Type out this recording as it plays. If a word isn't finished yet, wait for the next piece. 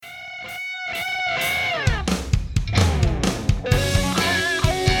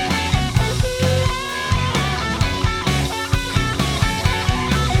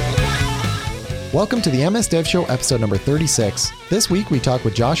Welcome to the MS Dev Show episode number 36. This week we talk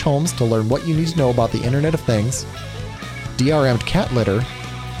with Josh Holmes to learn what you need to know about the Internet of Things, DRM'd cat litter,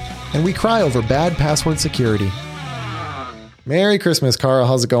 and we cry over bad password security. Merry Christmas, Carl.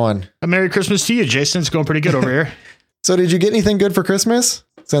 How's it going? Merry Christmas to you, Jason. It's going pretty good over here. So did you get anything good for Christmas?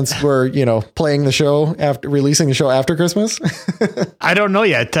 Since we're, playing the show after releasing the show after Christmas? I don't know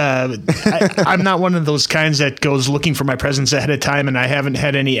yet. I'm not one of those kinds that goes looking for my presents ahead of time, and I haven't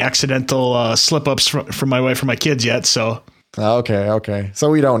had any accidental slip-ups from my wife or my kids yet. So Okay. So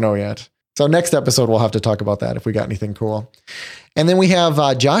we don't know yet. So next episode, we'll have to talk about that if we got anything cool. And then we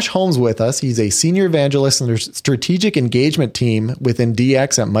have Josh Holmes with us. He's a senior evangelist in their strategic engagement team within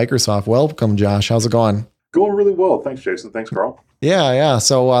DX at Microsoft. Welcome, Josh. How's it going? Going really well. Thanks, Jason. Thanks, Carl. Yeah.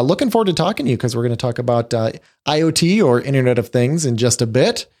 So looking forward to talking to you because we're going to talk about IoT or Internet of Things in just a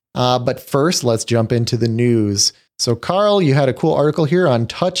bit. But first, let's jump into the news. So, Carl, you had a cool article here on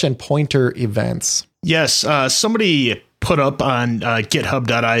touch and pointer events. Yes. Somebody put up on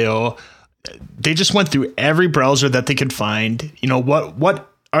github.io. They just went through every browser that they could find.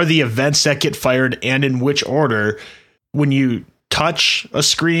 What are the events that get fired and in which order when you touch a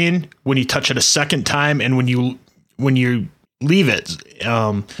screen, when you touch it a second time, and when you leave it.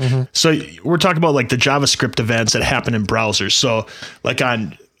 So we're talking about like the JavaScript events that happen in browsers. So like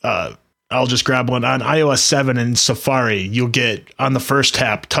on, I'll just grab one on iOS 7 and Safari. You'll get on the first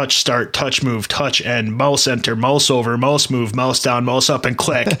tap, touch start, touch move, touch end, mouse enter, mouse over, mouse move, mouse down, mouse up, and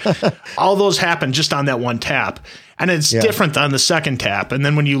click. All those happen just on that one tap. And it's different on the second tap. And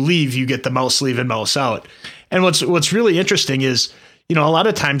then when you leave, you get the mouse leave and mouse out. And what's really interesting is, a lot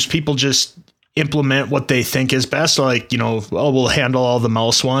of times people just implement what they think is best. Like, we'll handle all the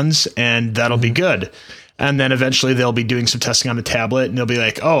mouse ones and that'll be good. And then eventually they'll be doing some testing on a tablet and they'll be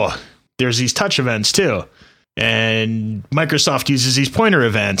like, oh, there's these touch events too. And Microsoft uses these pointer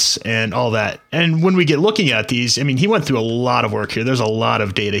events and all that. And when we get looking at these, he went through a lot of work here. There's a lot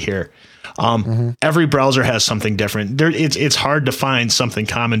of data here. Every browser has something different. It's hard to find something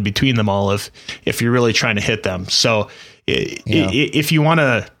common between them all if you're really trying to hit them. So if you want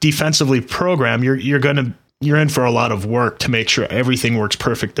to defensively program, you're in for a lot of work to make sure everything works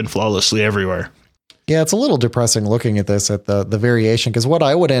perfect and flawlessly everywhere. Yeah, it's a little depressing looking at this, at the variation, because what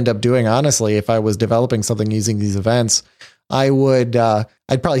I would end up doing, honestly, if I was developing something using these events, I'd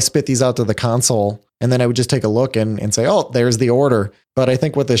probably spit these out to the console, and then I would just take a look and say, oh, there's the order. But I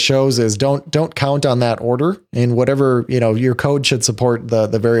think what this shows is don't count on that order, and whatever, your code should support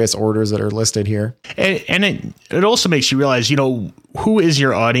the various orders that are listed here. And it also makes you realize, who is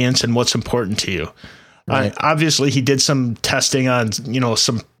your audience and what's important to you. Right. Obviously, he did some testing on,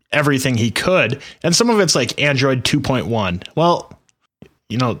 some everything he could, and some of it's like Android 2.1. Well,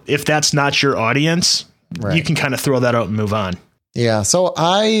 if that's not your audience, you can kind of throw that out and move on. Yeah. So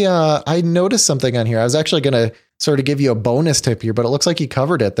I noticed something on here. I was actually going to sort of give you a bonus tip here, but it looks like he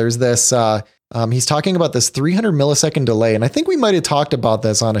covered it. There's this, he's talking about this 300 millisecond delay. And I think we might've talked about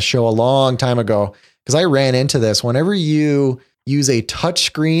this on a show a long time ago, because I ran into this whenever you use a touch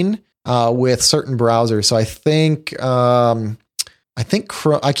screen with certain browsers. So I think I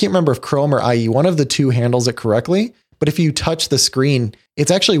can't remember if Chrome or IE, one of the two handles it correctly. But if you touch the screen, it's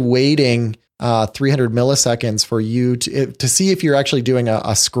actually waiting 300 milliseconds for you to see if you're actually doing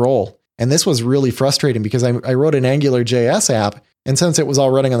a scroll. And this was really frustrating because I wrote an Angular JS app, and since it was all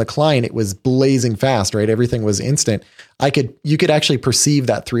running on the client, it was blazing fast, right? Everything was instant. You could actually perceive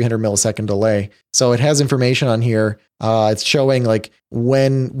that 300 millisecond delay. So it has information on here. It's showing like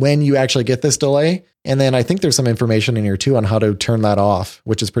when you actually get this delay. And then I think there's some information in here too on how to turn that off,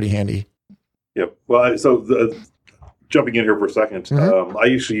 which is pretty handy. Yep. Well, jumping in here for a second,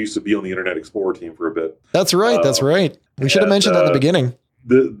 I actually used to be on the Internet Explorer team for a bit. That's right. We should have mentioned that in the beginning.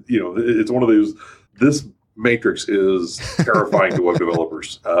 It's one of those. This matrix is terrifying to web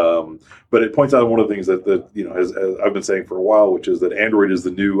developers, but it points out one of the things that as I've been saying for a while, which is that Android is the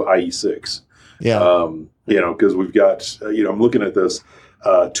new IE6. Yeah. Because we've got I'm looking at this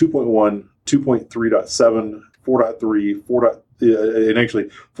 2.1, 2.3.7, 4.3, 4. And actually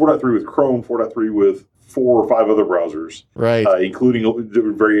 4.3 with Chrome, 4.3 with 4 or 5 other browsers, right? Including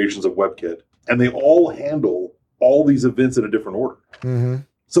different variations of WebKit, and they all handle all these events in a different order. Mm-hmm.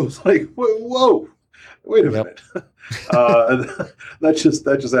 So it's like, whoa, wait a minute. That just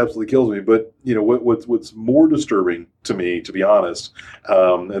absolutely kills me. But what's more disturbing to me, to be honest,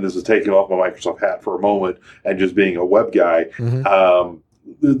 and this is taking off my Microsoft hat for a moment and just being a web guy.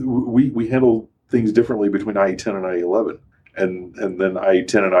 We handle things differently between IE10 and IE11, and then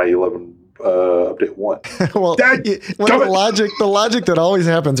IE10 and IE11 update 1. Well, the logic that always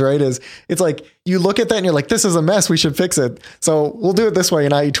happens, right, is it's like you look at that and you're like, this is a mess. We should fix it. So we'll do it this way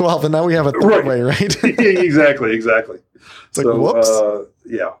in IE12, and now we have a third way, right? Exactly. It's like, whoops.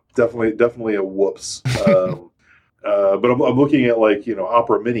 Yeah, definitely a whoops. But I'm looking at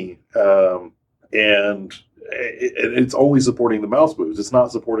Opera Mini, and it's only supporting the mouse moves. It's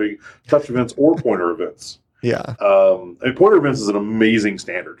not supporting touch events or pointer events. Yeah. And pointer events is an amazing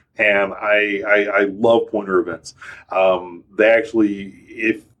standard, and I love pointer events. They actually,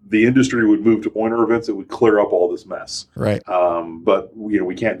 if the industry would move to pointer events, it would clear up all this mess. Right. But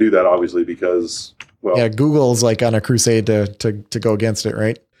we can't do that obviously because Google's like on a crusade to go against it,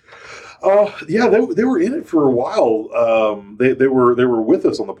 right? They were in it for a while. They were with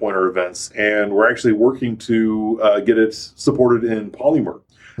us on the pointer events, and we're actually working to get it supported in Polymer.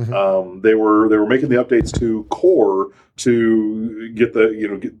 Mm-hmm. They were making the updates to Core to get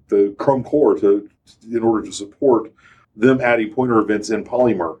the Chrome Core in order to support them adding pointer events in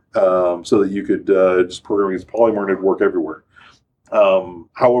Polymer, so that you could just program against Polymer and it'd work everywhere.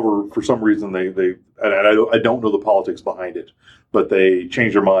 However, for some reason I don't know the politics behind it, but they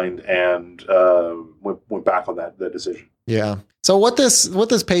changed their mind and went back on that decision. Yeah. So what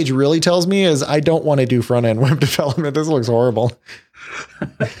this page really tells me is I don't want to do front end web development. This looks horrible.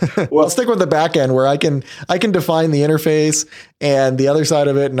 Well, I'll stick with the back end where I can define the interface and the other side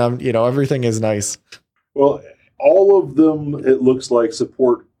of it, and everything is nice. Well, all of them, it looks like,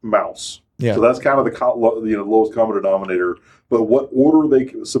 support mouse. Yeah. So that's kind of the lowest common denominator. But what order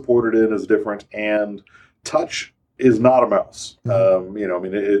they support it in is different, and touch is not a mouse. Mm-hmm.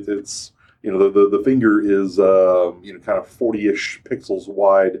 It's the finger is kind of 40-ish pixels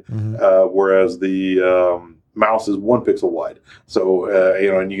wide, mm-hmm. Whereas the mouse is 1 pixel wide. So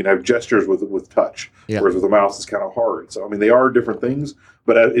and you can have gestures with touch, whereas with a mouse it's kind of hard. So they are different things.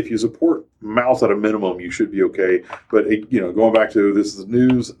 But if you support mouse at a minimum, you should be okay. But going back to this is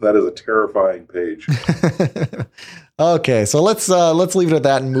news, that is a terrifying page. Okay, so let's leave it at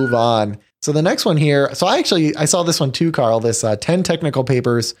that and move on. So the next one here. So I saw this one too, Carl. This 10 technical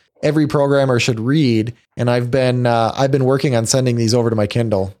papers every programmer should read, and I've been working on sending these over to my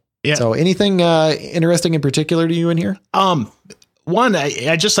Kindle. Yeah. So anything interesting in particular to you in here? One,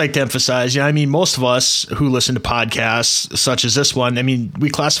 I just like to emphasize, most of us who listen to podcasts such as this one, we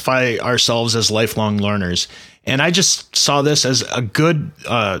classify ourselves as lifelong learners. And I just saw this as a good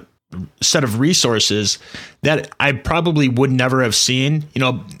set of resources that I probably would never have seen.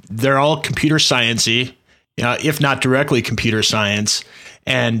 They're all computer science-y, if not directly computer science.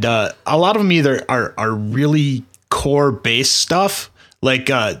 And a lot of them either are really core based stuff. Like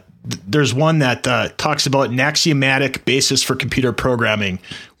there's one that talks about an axiomatic basis for computer programming,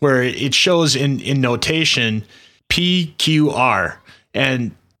 where it shows in notation PQR,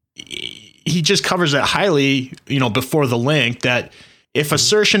 and he just covers that highly, before the link, that if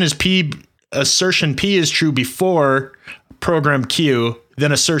assertion P is true before program Q,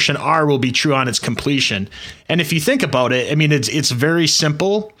 then assertion R will be true on its completion. And if you think about it, it's very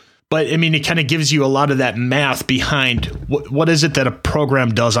simple, but it kind of gives you a lot of that math behind what is it that a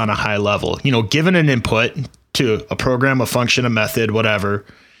program does on a high level. Given an input to a program, a function, a method, whatever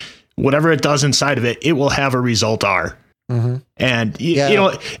it does inside of it, it will have a result R. Mm-hmm. And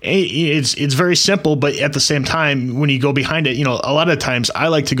it's very simple, but at the same time, when you go behind it, a lot of times I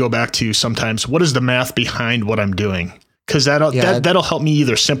like to go back to sometimes what is the math behind what I'm doing, because that'll help me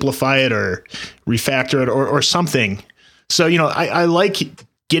either simplify it or refactor it or something. So I like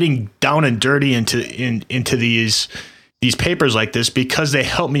getting down and dirty into these papers like this, because they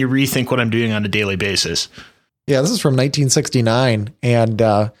help me rethink what I'm doing on a daily basis. Yeah, this is from 1969, and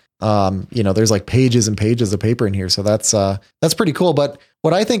there's like pages and pages of paper in here, so that's pretty cool. But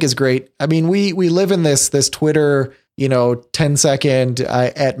what I think is great, we live in this Twitter 10-second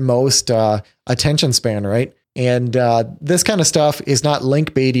at most attention span, right? And this kind of stuff is not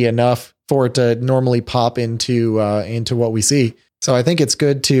link baity enough for it to normally pop into what we see. So I think it's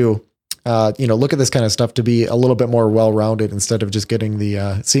good to look at this kind of stuff to be a little bit more well-rounded instead of just getting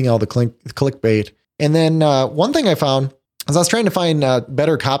seeing all the clickbait. And then one thing I found as I was trying to find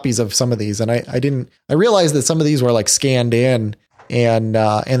better copies of some of these, and I realized that some of these were like scanned in and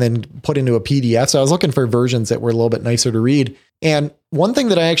then put into a PDF. So I was looking for versions that were a little bit nicer to read. And one thing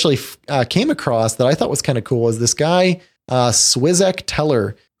that I actually came across that I thought was kind of cool is this guy, Swizek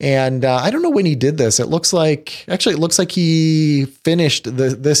Teller. And I don't know when he did this. It looks like he finished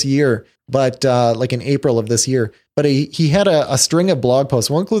this year, but like in April of this year. but he had a string of blog posts.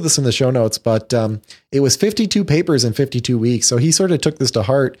 We'll include this in the show notes, but it was 52 papers in 52 weeks. So he sort of took this to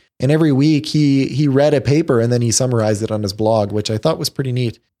heart, and every week he read a paper and then he summarized it on his blog, which I thought was pretty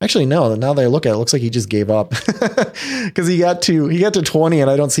neat. Actually, no, now that I look at it, it looks like he just gave up because he got to 20 and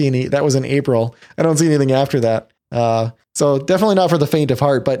I don't see any. That was in April. I don't see anything after that. So definitely not for the faint of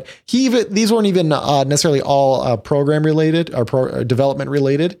heart, but these weren't even necessarily all program related or development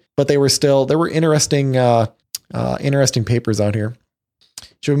related, but there were interesting papers out here.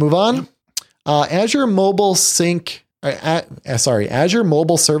 Should we move on? Azure Mobile Sync, Azure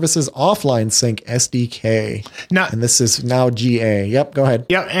Mobile Services Offline Sync SDK. Now, and this is now GA. Yep, go ahead.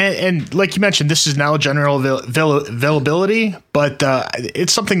 Yeah, and like you mentioned, this is now general availability, but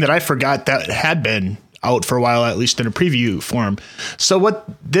it's something that I forgot that had been out for a while, at least in a preview form. So what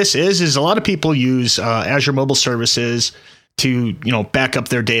this is a lot of people use Azure Mobile Services to, back up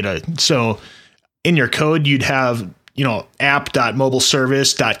their data. So in your code, you'd have,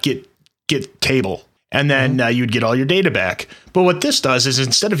 app.mobileservice.get table, and then you'd get all your data back. But what this does is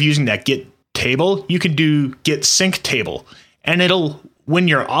instead of using that get table, you can do get sync table, and when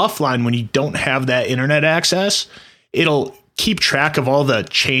you're offline, when you don't have that internet access, it'll keep track of all the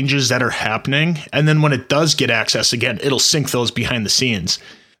changes that are happening. And then when it does get access again, it'll sync those behind the scenes.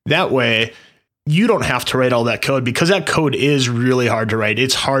 That way, you don't have to write all that code, because that code is really hard to write.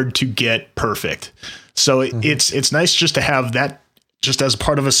 It's hard to get perfect. So it's nice just to have that just as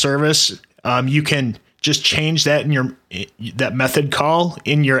part of a service. You can just change that in that method call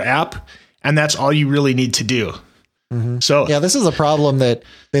in your app, and that's all you really need to do. So yeah, this is a problem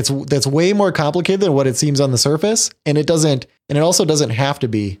that's way more complicated than what it seems on the surface, and it also doesn't have to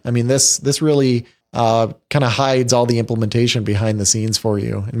be. I mean, this really kind of hides all the implementation behind the scenes for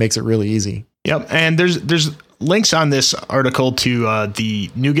you and makes it really easy. Yep, and there's links on this article to the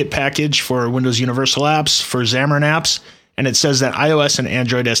NuGet package for Windows Universal Apps for Xamarin Apps, and it says that iOS and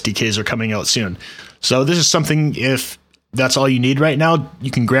Android SDKs are coming out soon. So this is something, if that's all you need right now,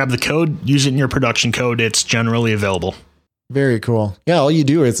 you can grab the code, use it in your production code. It's generally available. Very cool. Yeah, all you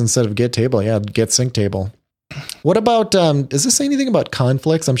do is, instead of get table, get sync table. What about, does this say anything about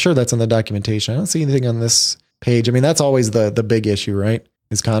conflicts? I'm sure that's in the documentation. I don't see anything on this page. I mean, that's always the big issue, right?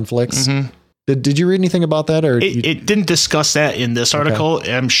 Is conflicts. Did you read anything about that? Or it didn't discuss that in this article.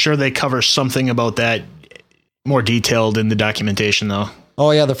 Okay. I'm sure they cover something about that more detailed in the documentation, though.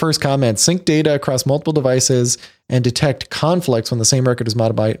 Oh, yeah. The first comment: sync data across multiple devices and detect conflicts when the same record is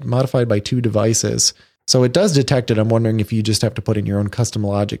modified by two devices. So it does detect it. I'm wondering if you just have to put in your own custom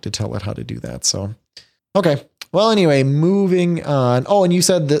logic to tell it how to do that. So, okay. Well, anyway, moving on. Oh, and you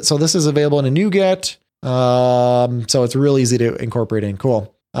said that, so this is available in a NuGet. So it's real easy to incorporate in.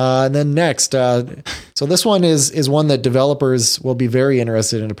 Cool. And then next, so this one is one that developers will be very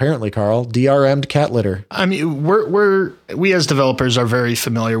interested in, apparently, Carl. DRM'd cat litter. I mean, we as developers are very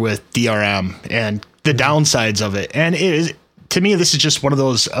familiar with DRM and the downsides of it. And to me, this is just one of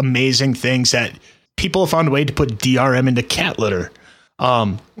those amazing things that people have found a way to put DRM into cat litter.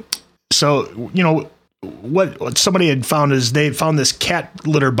 So, what somebody had found is they found this cat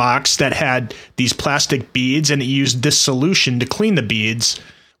litter box that had these plastic beads, and it used this solution to clean the beads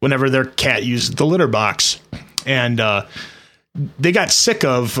whenever their cat used the litter box. And they got sick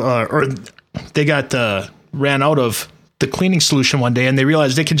of, or they ran out of the cleaning solution one day, and they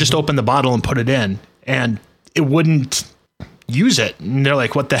realized they could just open the bottle and put it in, and it wouldn't use it. And they're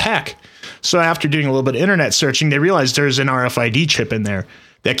like, what the heck? So after doing a little bit of internet searching, they realized there's an RFID chip in there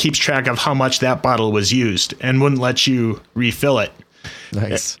that keeps track of how much that bottle was used and wouldn't let you refill it.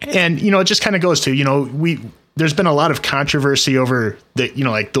 Nice. And, it just kind of goes to, there's been a lot of controversy over the,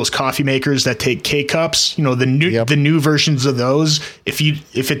 like those coffee makers that take K-cups, the new versions of those.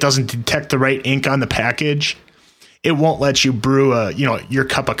 If it doesn't detect the right ink on the package, it won't let you brew your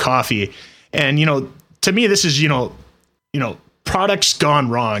cup of coffee. And, to me, this is, products gone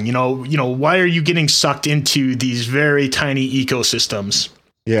wrong. Why are you getting sucked into these very tiny ecosystems?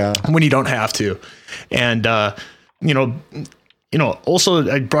 Yeah. When you don't have to. And, also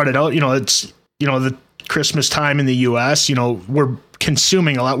I brought it out, it's, the Christmas time in the US, we're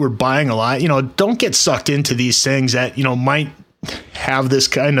consuming a lot. We're buying a lot, don't get sucked into these things that, might have this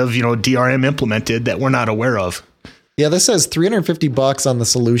kind of, DRM implemented that we're not aware of. Yeah. This says $350 on the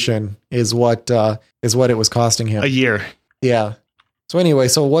solution is what it was costing him a year. Yeah. So anyway,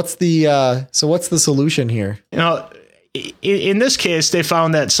 so what's the solution here? In this case, they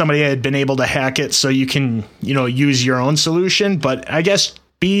found that somebody had been able to hack it, so you can, use your own solution. But I guess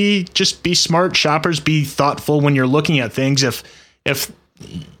be smart, shoppers. Be thoughtful when you're looking at things. If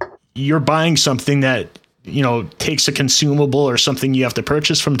you're buying something that takes a consumable or something you have to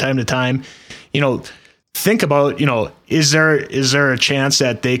purchase from time to time, think about, is there a chance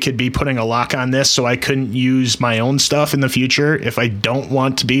that they could be putting a lock on this so I couldn't use my own stuff in the future if I don't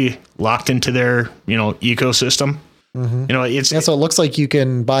want to be locked into their, ecosystem? Mm-hmm. So it looks like you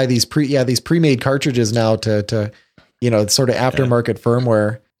can buy these pre-made cartridges now to sort of aftermarket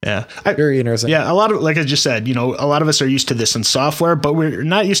firmware. Yeah. Very interesting. Yeah. A lot of, like I just said, a lot of us are used to this in software, but we're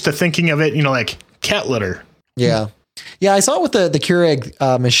not used to thinking of it, like cat litter. Yeah. Yeah. I saw it with the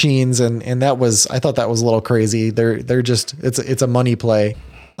Keurig machines and I thought that was a little crazy. They're just, it's a money play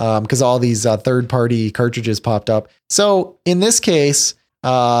because all these third party cartridges popped up. So in this case,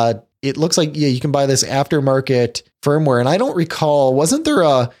 it looks like, you can buy this aftermarket firmware. And I don't recall, wasn't there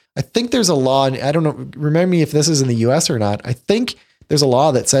I think there's a law, and I don't know, remember me if this is in the US or not. I think there's a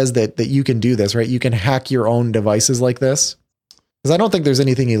law that says that you can do this, right? You can hack your own devices like this. Because I don't think there's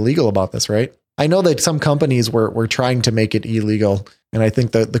anything illegal about this, right? I know that some companies were trying to make it illegal. And I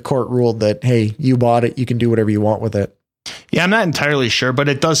think that the court ruled that, hey, you bought it, you can do whatever you want with it. Yeah, I'm not entirely sure, but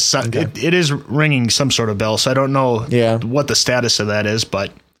it does, okay. It is ringing some sort of bell. So I don't know what the status of that is,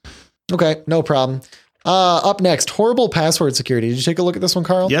 but. Okay, no problem. Up next, horrible password security. Did you take a look at this one,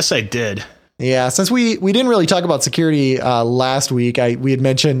 Carl? Yes, I did. Yeah, since we didn't really talk about security last week, we had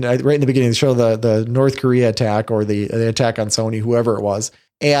mentioned right in the beginning of the show the North Korea attack or the attack on Sony, whoever it was,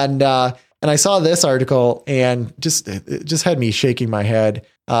 and I saw this article and it just had me shaking my head.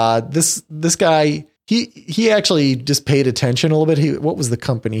 This guy he actually just paid attention a little bit. What was the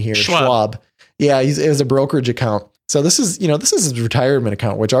company here? Schwab. Yeah, it was a brokerage account. So this is his retirement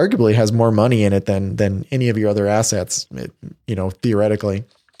account, which arguably has more money in it than any of your other assets, theoretically.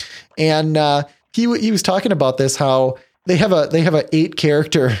 And he was talking about this, how they have a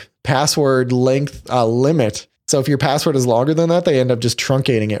 8-character password length limit. So if your password is longer than that, they end up just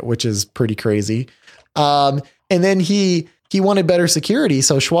truncating it, which is pretty crazy. And then he wanted better security.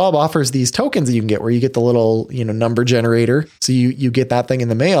 So Schwab offers these tokens that you can get where you get the little, number generator. So you get that thing in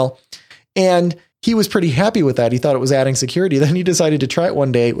the mail. And he was pretty happy with that. He thought it was adding security. Then he decided to try it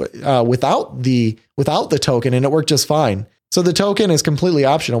one day without the token, and it worked just fine. So the token is completely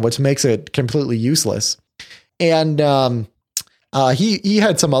optional, which makes it completely useless. And he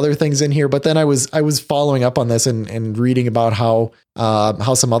had some other things in here, but then I was following up on this and reading about how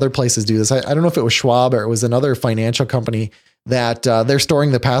some other places do this. I don't know if it was Schwab or it was another financial company that they're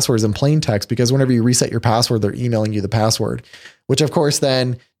storing the passwords in plain text, because whenever you reset your password, they're emailing you the password, which of course,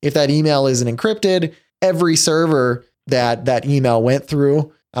 then if that email isn't encrypted, every server that email went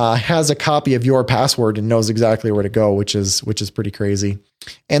through has a copy of your password and knows exactly where to go, which is pretty crazy.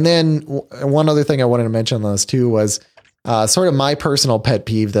 And then one other thing I wanted to mention on this too was sort of my personal pet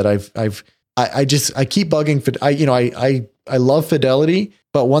peeve that I keep bugging. I love Fidelity,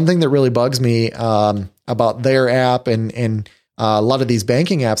 but one thing that really bugs me about their app and a lot of these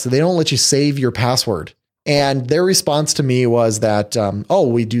banking apps, that they don't let you save your password. And their response to me was that,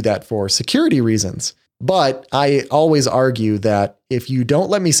 we do that for security reasons. But I always argue that if you don't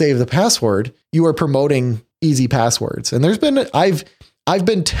let me save the password, you are promoting easy passwords. And I've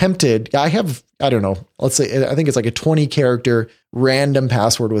been tempted. I don't know, let's say, I think it's like a 20-character random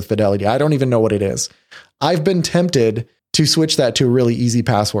password with Fidelity. I don't even know what it is. I've been tempted to switch that to a really easy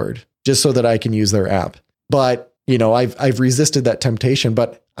password just so that I can use their app. But, I've resisted that temptation,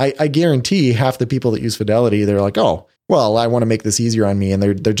 but I guarantee half the people that use Fidelity, they're like, oh, well, I want to make this easier on me. And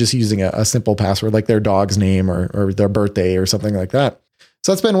they're just using a simple password, like their dog's name or their birthday or something like that.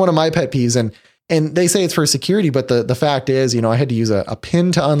 So that's been one of my pet peeves. And they say it's for security, but the fact is, I had to use a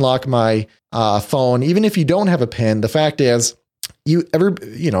PIN to unlock my phone. Even if you don't have a PIN, the fact is,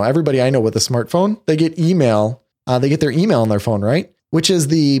 everybody I know with a smartphone, they get email. They get their email on their phone, right? Which is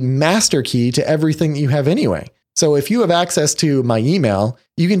the master key to everything that you have anyway. So if you have access to my email,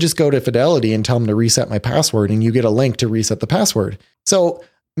 you can just go to Fidelity and tell them to reset my password, and you get a link to reset the password. So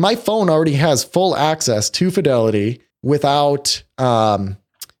my phone already has full access to Fidelity without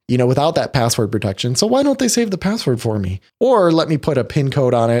that password protection. So why don't they save the password for me, or let me put a PIN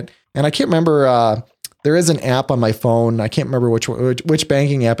code on it? And I can't remember. There is an app on my phone. I can't remember which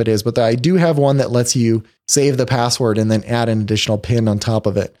banking app it is, but I do have one that lets you save the password and then add an additional PIN on top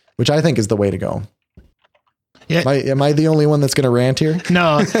of it, which I think is the way to go. Yeah. Am I the only one that's going to rant here?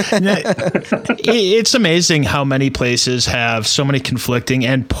 No, it's amazing how many places have so many conflicting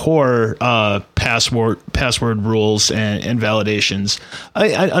and poor password rules and validations.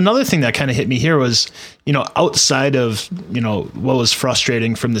 Another thing that kind of hit me here was, outside of, what was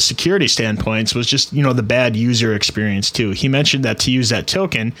frustrating from the security standpoints was just, the bad user experience too. He mentioned that to use that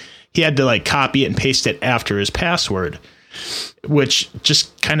token, he had to copy it and paste it after his password, which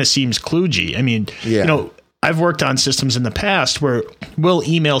just kind of seems kludgy. I mean, I've worked on systems in the past where we'll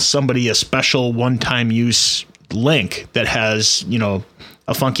email somebody a special one-time use link that has,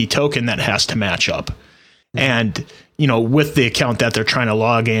 a funky token that has to match up. And, with the account that they're trying to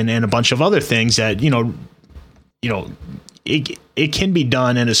log in and a bunch of other things that, it can be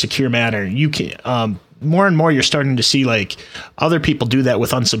done in a secure manner. You can, more and more, you're starting to see like other people do that with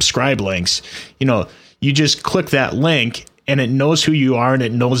unsubscribe links. You just click that link and it knows who you are and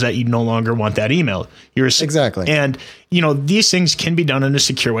it knows that you no longer want that email. Exactly. And, these things can be done in a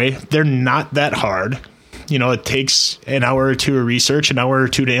secure way. They're not that hard. It takes an hour or two of research, an hour or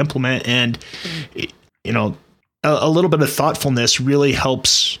two to implement. And, a little bit of thoughtfulness really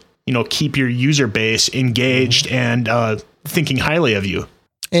helps, keep your user base engaged and thinking highly of you.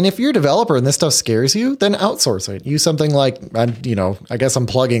 And if you're a developer and this stuff scares you, then outsource it. Use something like, I guess I'm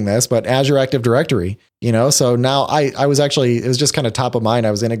plugging this, but Azure Active Directory, so now I was actually, it was just kind of top of mind.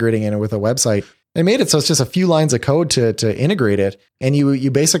 I was integrating it with a website. I made it so it's just a few lines of code to integrate it. And you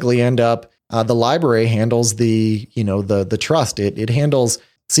basically end up, the library handles the trust. It handles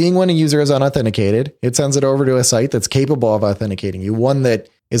seeing when a user is unauthenticated. It sends it over to a site that's capable of authenticating you, one that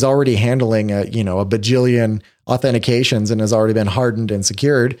is already handling a bajillion authentications and has already been hardened and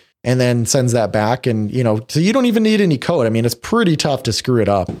secured, and then sends that back. And, so you don't even need any code. I mean, it's pretty tough to screw it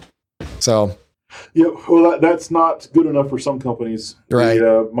up. So. Yeah, well, that's not good enough for some companies. Right.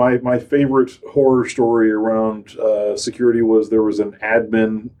 My favorite horror story around security was there was an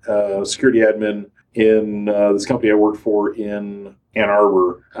security admin in this company I worked for in Ann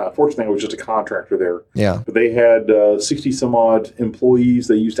Arbor. Fortunately, I was just a contractor there. Yeah. But they had 60 some odd employees.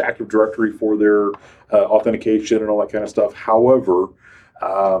 They used Active Directory for their authentication and all that kind of stuff. However,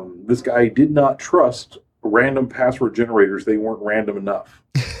 this guy did not trust random password generators. They weren't random enough.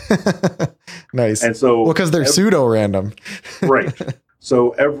 Nice. And so, because they're pseudo random. Right.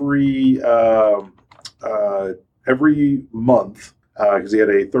 So every month, because he had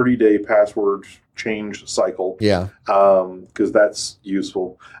a 30-day password change cycle. Yeah. Because that's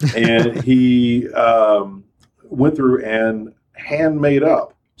useful. And he went through and hand made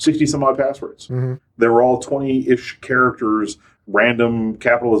up 60 some odd passwords. Mm-hmm. They were all 20-ish characters, random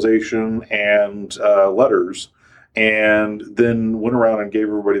capitalization and letters, and then went around and gave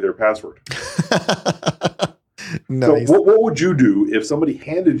everybody their password. Nice. So what would you do if somebody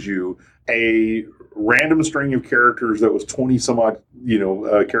handed you a random string of characters that was 20 some odd,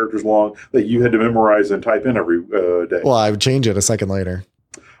 characters long that you had to memorize and type in every day? Well, I would change it a second later.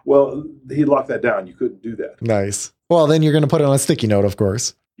 Well, he locked that down. You couldn't do that. Nice. Well, then you're going to put it on a sticky note, of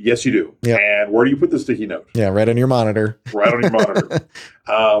course. Yes, you do. Yep. And where do you put the sticky note? Yeah, right on your monitor. Right on your monitor.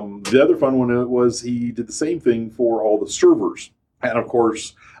 The other fun one was he did the same thing for all the servers. And of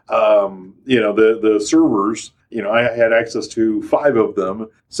course, the servers, I had access to 5 of them.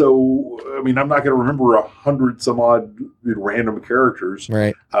 So, I mean, I'm not going to remember 100 some odd random characters.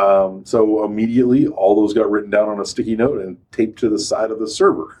 Right. So immediately all those got written down on a sticky note and taped to the side of the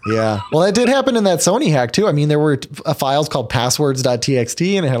server. Yeah. Well, that did happen in that Sony hack too. I mean, there were files called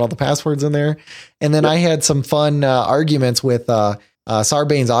passwords.txt and it had all the passwords in there. And then I had some fun arguments with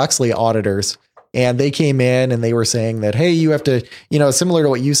Sarbanes-Oxley auditors. And they came in and they were saying that, hey, you have to, similar to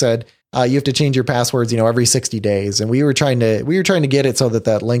what you said, you have to change your passwords, every 60 days. And we were trying to get it so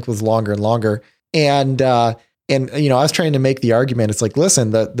that length was longer and longer. And I was trying to make the argument. It's like,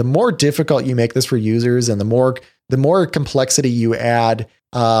 listen, the more difficult you make this for users and the more complexity you add,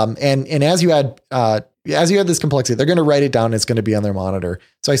 and as you add this complexity, they're going to write it down. And it's going to be on their monitor.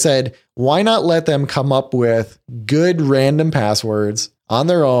 So I said, why not let them come up with good random passwords on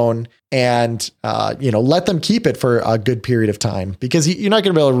their own and, let them keep it for a good period of time, because you're not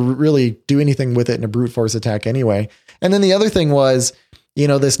going to be able to really do anything with it in a brute force attack anyway. And then the other thing was,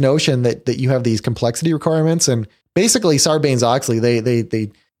 this notion that you have these complexity requirements, and basically Sarbanes-Oxley,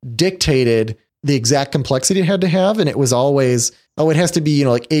 they dictated the exact complexity it had to have. And it was always, it has to be,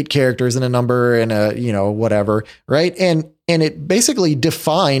 like 8 characters and a number and a, whatever. Right. And it basically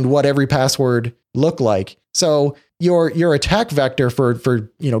defined what every password looked like. So your attack vector for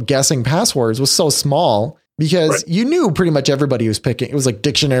guessing passwords was so small because you knew pretty much everybody was picking. It was like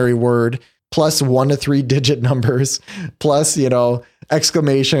dictionary word plus 1 to 3 digit numbers plus,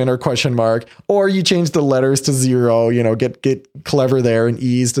 exclamation or question mark, or you change the letters to 0, get clever there, and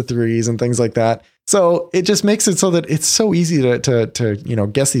E's to 3s and things like that. So it just makes it so that it's so easy to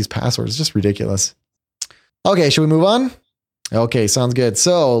guess these passwords. It's just ridiculous. Okay. Should we move on? Okay, sounds good.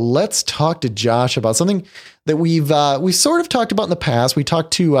 So let's talk to Josh about something that we've sort of talked about in the past. We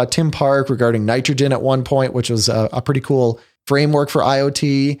talked to Tim Park regarding nitrogen at one point, which was a pretty cool framework for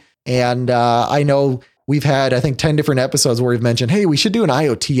IoT. And I know we've had, I think, 10 different episodes where we've mentioned, hey, we should do an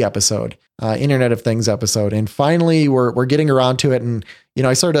IoT episode. Internet of Things episode. And finally, we're getting around to it. And,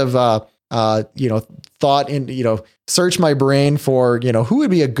 I sort of, thought in, search my brain for, who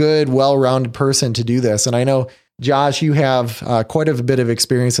would be a good, well-rounded person to do this. And I know, Josh, you have quite a bit of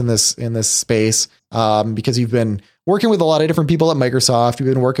experience in this space because you've been working with a lot of different people at Microsoft.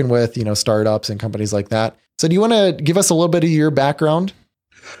 You've been working with, startups and companies like that. So do you want to give us a little bit of your background?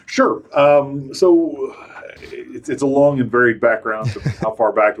 Sure. So it's a long and varied background. So how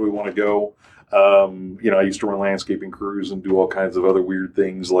far back do we want to go? I used to run landscaping crews and do all kinds of other weird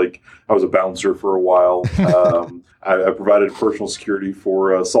things. Like I was a bouncer for a while. I provided personal security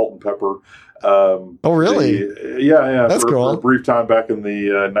for Salt and Pepper. Oh, really? Yeah. That's cool. For a brief time back in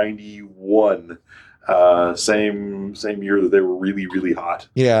the 91. Same year that they were really, really hot.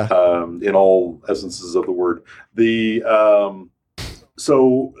 Yeah. In all essences of the word.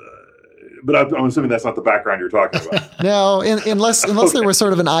 But I'm assuming that's not the background you're talking about. No, unless okay. There was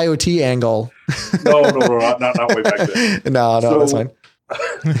sort of an IoT angle. No, not way back then. No, that's fine.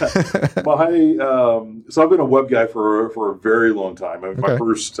 So I've been a web guy for a very long time. My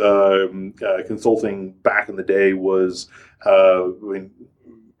first consulting back in the day was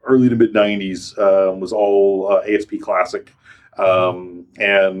early to mid 90s, was all ASP Classic.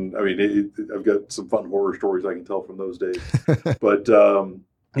 And I've got some fun horror stories I can tell from those days. But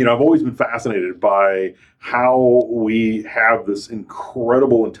I've always been fascinated by how we have this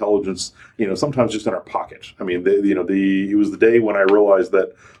incredible intelligence, sometimes just in our pocket. It was the day when I realized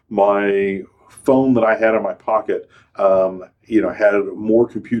that my phone that I had in my pocket, had more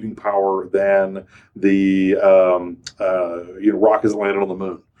computing power than the, rockets that landed on the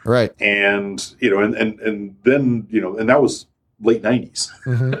moon. Right. And then that was late 90s,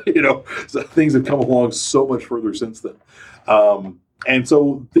 mm-hmm. So things have come along so much further since then. And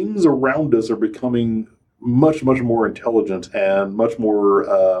so things around us are becoming much, much more intelligent and much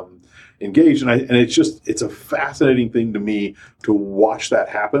more engaged. And it's a fascinating thing to me to watch that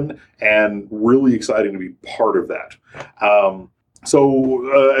happen and really exciting to be part of that.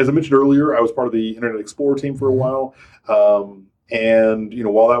 So as I mentioned earlier, I was part of the Internet Explorer team for a while. And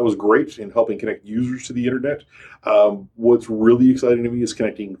while that was great in helping connect users to the internet, what's really exciting to me is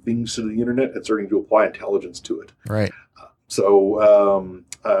connecting things to the internet and starting to apply intelligence to it. Right. So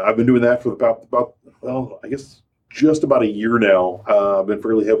I've been doing that for about I guess just about a year now. I've been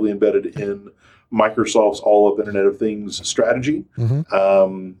fairly heavily embedded in Microsoft's all-up Internet of Things strategy.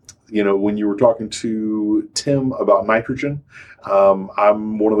 Mm-hmm. When you were talking to Tim about Nitrogen,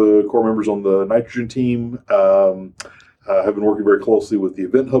 I'm one of the core members on the Nitrogen team. Have been working very closely with the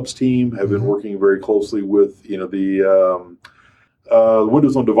Event Hubs team. Have been working very closely with the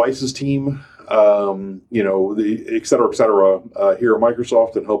Windows on Devices team. The et cetera, here at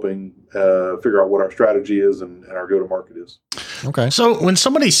Microsoft and helping figure out what our strategy is and our go-to-market is. Okay. So when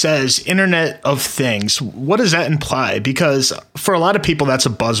somebody says Internet of Things, what does that imply? Because for a lot of people, that's a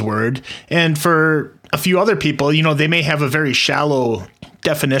buzzword. And for a few other people, they may have a very shallow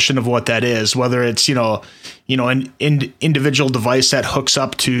definition of what that is, whether it's, an individual device that hooks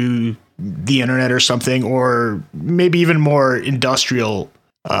up to the internet or something, or maybe even more industrial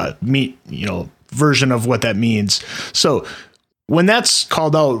version of what that means. So when that's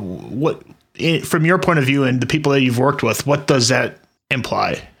called out, what, from your point of view and the people that you've worked with, what does that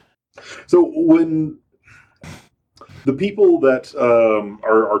imply? So when the people that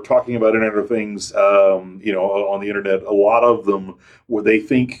are talking about Internet of Things, on the internet, a lot of them, where they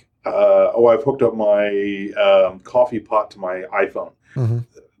think, I've hooked up my coffee pot to my iPhone. Mm-hmm.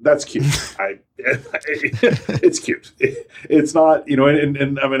 That's cute. It's cute. It's not,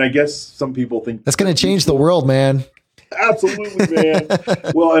 and I guess some people think that's going to change the world, man. Absolutely, man.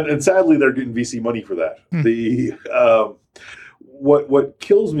 Well, and sadly, they're getting VC money for that. The what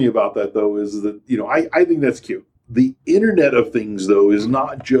kills me about that, though, is that I think that's cute. The Internet of Things, though, is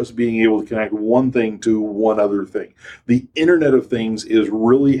not just being able to connect one thing to one other thing. The Internet of Things is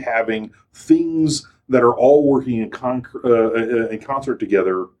really having things that are all working in concert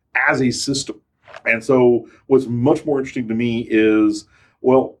together as a system. And so what's much more interesting to me is,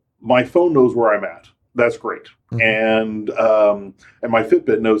 well, my phone knows where I'm at. That's great. Mm-hmm. And my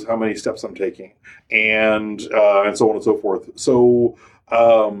Fitbit knows how many steps I'm taking and so on and so forth. So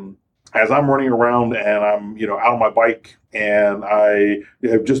as I'm running around and I'm, out on my bike and I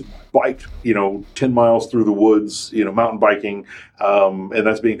have just biked, 10 miles through the woods, mountain biking, and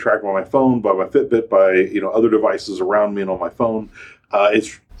that's being tracked by my phone, by my Fitbit, by, other devices around me and on my phone.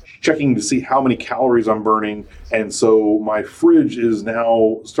 It's checking to see how many calories I'm burning. And so my fridge is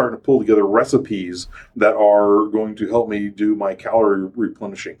now starting to pull together recipes that are going to help me do my calorie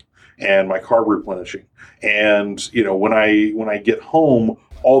replenishing and my carb replenishing. And, when I get home,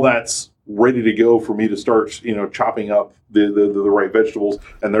 all that's ready to go for me to start, chopping up the right vegetables,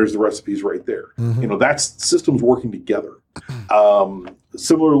 and there's the recipes right there. That's systems working together.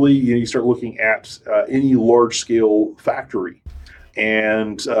 Similarly, you start looking at any large scale factory.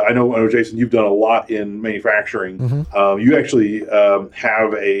 And I know, Jason, you've done a lot in manufacturing. You actually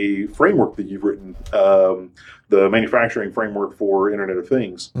have a framework that you've written, the manufacturing framework for Internet of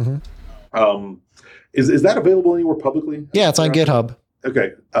Things. Is that available anywhere publicly? Yeah, it's on GitHub.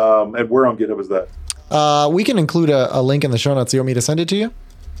 Okay. And where on GitHub is that? We can include a link in the show notes. You want me to send it to you?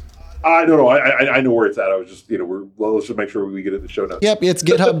 I don't know. I know where it's at. I was just, let's just make sure we get it in the show notes. Yep. It's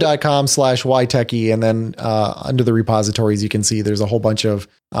github.com/ytechie. And then under the repositories, you can see there's a whole bunch of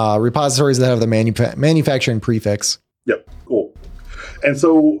repositories that have the manufacturing prefix. Yep. Cool. And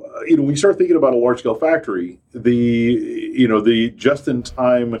so, when you start thinking about a large scale factory, the just in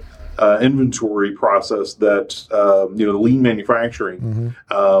time inventory process that, the lean manufacturing,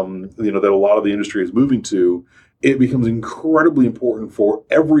 that a lot of the industry is moving to, it becomes incredibly important for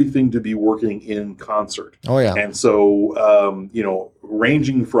everything to be working in concert. Oh, yeah. And so,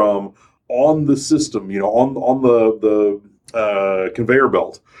 ranging from on the system, on the conveyor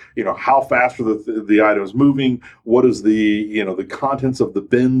belt, how fast are the items moving? What is the contents of the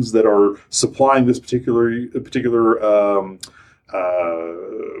bins that are supplying this particular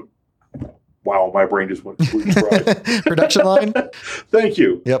wow, my brain just went completely fried. Production line? Thank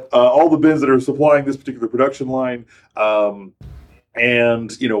you. Yep. All the bins that are supplying this particular production line. And,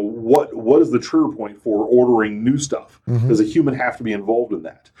 what is the trigger point for ordering new stuff? Does a human have to be involved in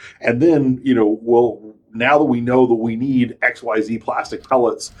that? And then, now that we know that we need XYZ plastic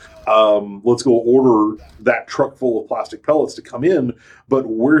pellets, let's go order that truck full of plastic pellets to come in. But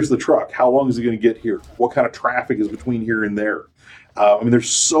where's the truck? How long is it going to get here? What kind of traffic is between here and there? There's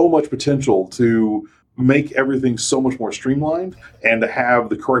so much potential to make everything so much more streamlined and to have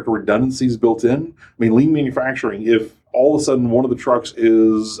the correct redundancies built in. lean manufacturing, if all of a sudden one of the trucks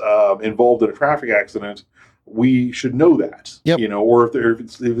is involved in a traffic accident, we should know that. Yep. Or if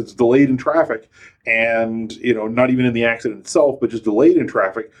it's delayed in traffic and, not even in the accident itself, but just delayed in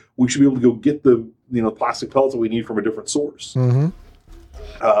traffic, we should be able to go get the, plastic pellets that we need from a different source. And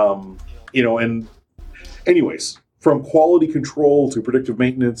anyways, from quality control to predictive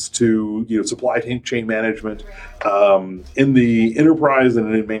maintenance to supply chain management, in the enterprise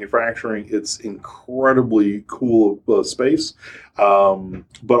and in manufacturing, it's incredibly cool space.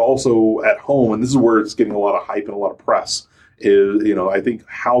 But also at home, and this is where it's getting a lot of hype and a lot of press. Is I think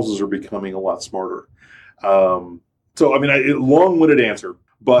houses are becoming a lot smarter. Long-winded answer,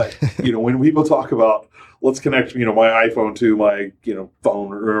 but when people talk about let's connect my iPhone to my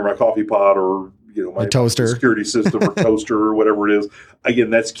phone or my coffee pot or my toaster security system or toaster or whatever it is. Again,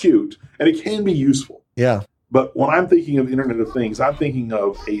 that's cute and it can be useful. Yeah. But when I'm thinking of Internet of Things, I'm thinking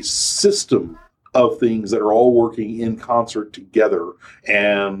of a system of things that are all working in concert together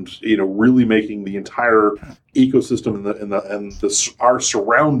and, really making the entire ecosystem and our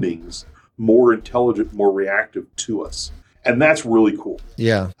surroundings more intelligent, more reactive to us. And that's really cool.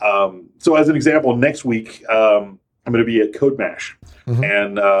 Yeah. So as an example, next week, I'm going to be at CodeMash.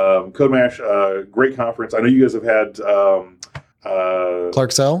 And CodeMash, great conference. I know you guys have had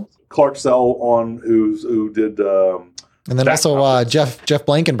Clark Sell on, who did, and then also Jeff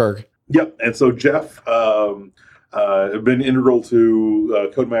Blankenberg. Yep. And so Jeff have been integral to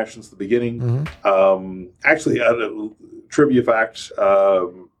CodeMash since the beginning. Actually, a trivia fact: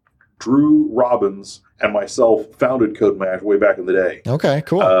 Drew Robbins and myself founded CodeMash way back in the day. Okay,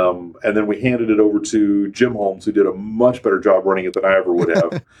 cool. And then we handed it over to Jim Holmes, who did a much better job running it than I ever would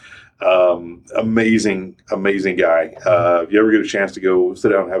have. Amazing guy. If you ever get a chance to go sit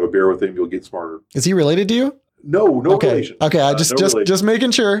down and have a beer with him, you'll get smarter. Is he related to you? No relation. Okay, I just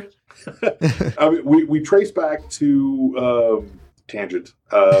making sure. We trace back to tangent.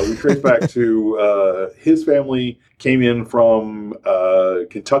 We trace back to his family came in from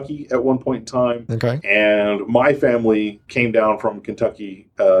Kentucky at one point in time. Okay. And my family came down from Kentucky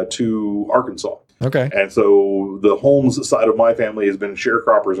to Arkansas. Okay. And so the Holmes side of my family has been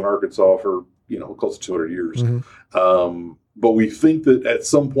sharecroppers in Arkansas for, close to 200 years. But we think that at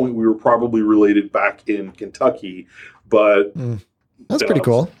some point we were probably related back in Kentucky, but that's pretty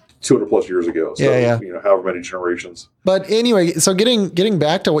cool. 200 plus years ago. So, yeah. However many generations. But anyway, so getting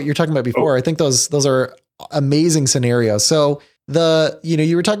back to what you're talking about before, I think those are amazing scenarios. So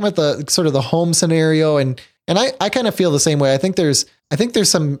you were talking about the sort of the home scenario and I kind of feel the same way. I think there's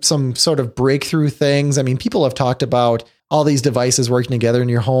some sort of breakthrough things. I mean, people have talked about all these devices working together in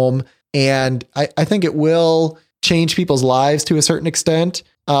your home, and I think it will change people's lives to a certain extent.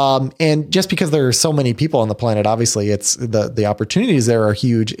 And just because there are so many people on the planet, obviously it's the opportunities there are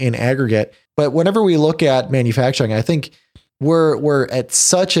huge in aggregate. But whenever we look at manufacturing, I think we're at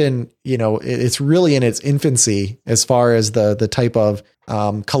such it's really in its infancy as far as the type of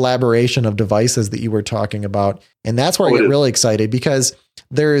collaboration of devices that you were talking about. And that's where I get really excited, because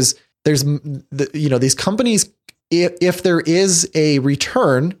there's these companies, if there is a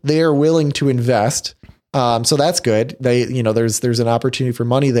return, they are willing to invest. So that's good. There's an opportunity for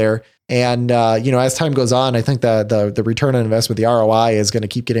money there. And, as time goes on, I think that the return on investment, the ROI, is going to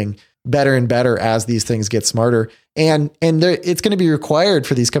keep getting better and better as these things get smarter. And it's going to be required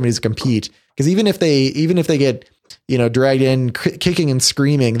for these companies to compete, because even if they get, dragged in kicking and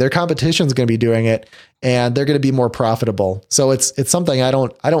screaming, their competition is going to be doing it, and they're going to be more profitable. So it's something I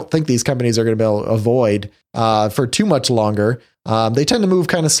don't think these companies are going to be able to avoid for too much longer. They tend to move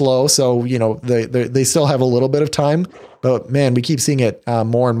kind of slow, so they still have a little bit of time. But man, we keep seeing it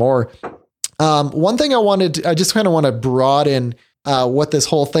more and more. One thing I just kind of want to broaden what this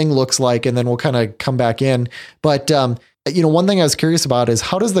whole thing looks like, and then we'll kind of come back in. But one thing I was curious about is,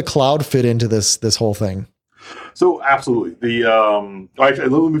 how does the cloud fit into this whole thing? So absolutely. Actually,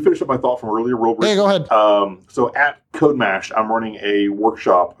 let me finish up my thought from earlier. Yeah, go ahead. So at CodeMash, I'm running a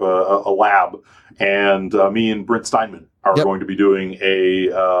workshop, a lab, and me and Brent Steinman are going to be doing a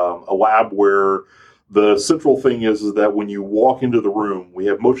lab where the central thing is that when you walk into the room, we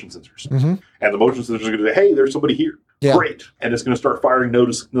have motion sensors, and the motion sensors are going to say, "Hey, there's somebody here." Yeah. Great. And it's going to start firing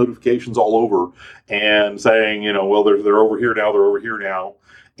notifications all over and saying, well, they're over here now, they're over here now.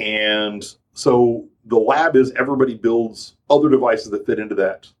 And so the lab is everybody builds other devices that fit into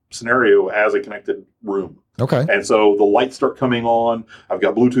that scenario as a connected room. Okay. And so the lights start coming on. I've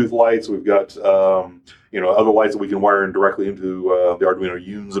got Bluetooth lights. We've got, other lights that we can wire in directly into the Arduino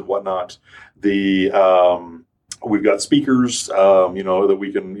Unes and whatnot. We've got speakers, that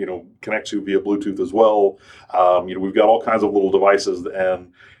we can, connect to via Bluetooth as well. We've got all kinds of little devices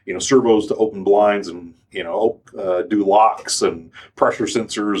and, servos to open blinds and, do locks and pressure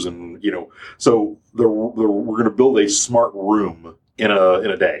sensors. And, so we're going to build a smart room in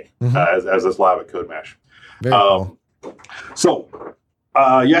a day as this lab at CodeMash. Very cool. So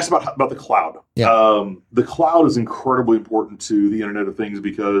you asked about the cloud. Yeah. The cloud is incredibly important to the Internet of Things,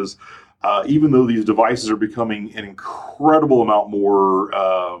 because even though these devices are becoming an incredible amount more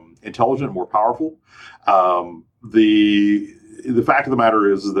intelligent, more powerful, the fact of the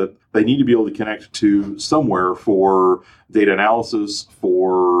matter is that they need to be able to connect to somewhere for data analysis,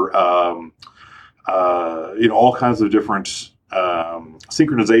 for all kinds of different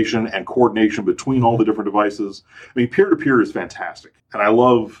synchronization and coordination between all the different devices. I mean, peer-to-peer is fantastic, and I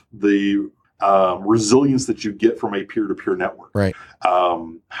love the resilience that you get from a peer-to-peer network. Right.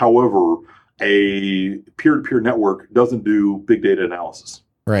 However, a peer-to-peer network doesn't do big data analysis.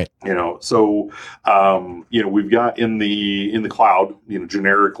 Right. So we've got in the cloud,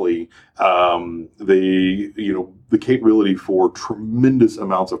 generically, the capability for tremendous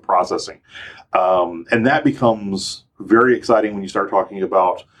amounts of processing, and that becomes very exciting when you start talking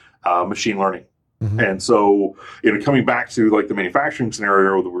about machine learning. And so, coming back to like the manufacturing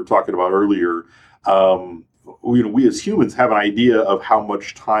scenario that we were talking about earlier, we as humans have an idea of how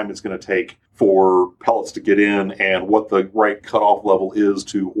much time it's going to take for pellets to get in and what the right cutoff level is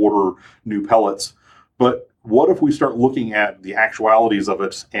to order new pellets. But what if we start looking at the actualities of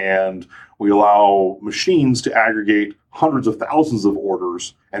it, and we allow machines to aggregate hundreds of thousands of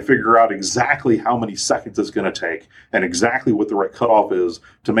orders and figure out exactly how many seconds it's going to take and exactly what the right cutoff is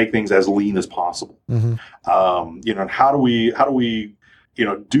to make things as lean as possible. And how do we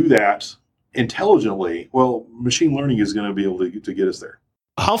do that intelligently? Well, machine learning is going to be able to get us there.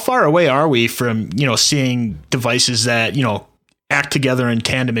 How far away are we from, seeing devices that, act together in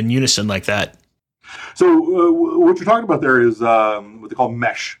tandem in unison like that? So what you're talking about there is what they call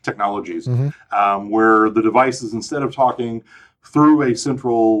mesh technologies, where the devices, instead of talking through a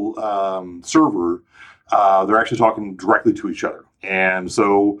central server, they're actually talking directly to each other. And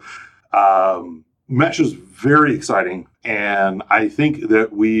so mesh is very exciting, and I think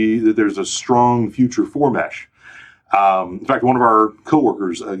that there's a strong future for mesh. In fact, one of our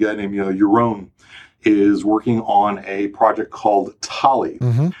coworkers, a guy named Yaron, is working on a project called Tali.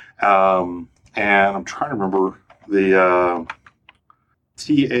 And I'm trying to remember the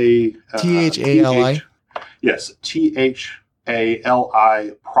THALI. Yes,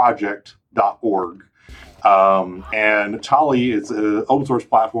 THALI project.org. And Tali is an open source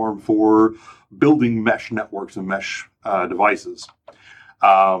platform for building mesh networks and mesh devices.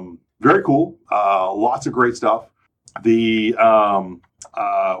 Very cool. Lots of great stuff.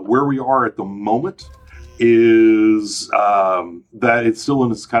 Where we are at the moment is that it's still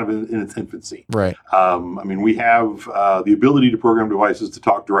in its kind of in its infancy. Right. I mean, we have the ability to program devices to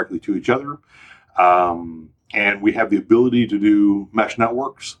talk directly to each other, and we have the ability to do mesh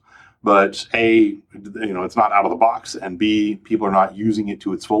networks. But A, it's not out of the box, and B, people are not using it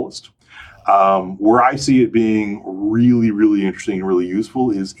to its fullest. Where I see it being really, really interesting and really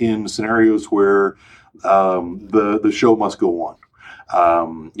useful is in scenarios where the show must go on.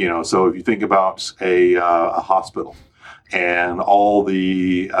 So if you think about a hospital and all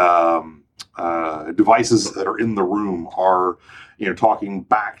the devices that are in the room are, talking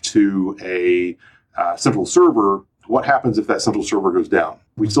back to a central server, what happens if that central server goes down?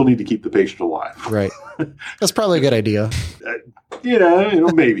 We still need to keep the patient alive. Right. That's probably a good idea.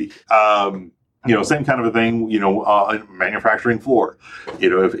 Maybe. Same kind of a thing, manufacturing floor.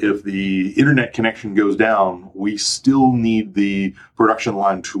 If the internet connection goes down, we still need the production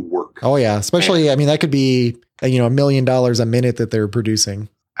line to work. Oh, yeah. Especially, that could be, $1 million a minute that they're producing.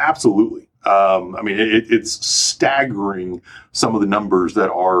 Absolutely. It's staggering some of the numbers that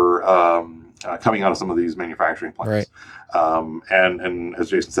are coming out of some of these manufacturing plants. Right. And as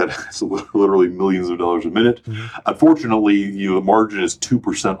Jason said, it's literally millions of dollars a minute. Mm-hmm. Unfortunately, the margin is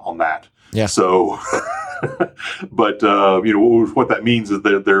 2% on that. Yeah. So, but what that means is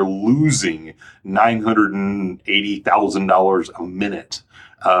that they're losing $980,000 a minute,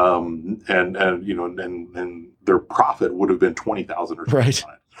 and their profit would have been $20,000 or something. Right.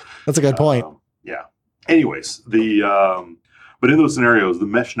 That's a good point. Yeah. Anyways, but in those scenarios, the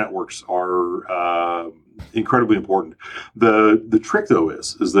mesh networks are incredibly important. The trick, though,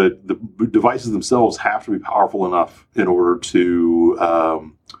 is that the devices themselves have to be powerful enough in order to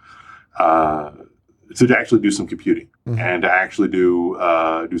actually do some computing. Mm-hmm. And to actually do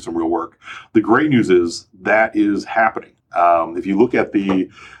some real work. The great news is that is happening. If you look at the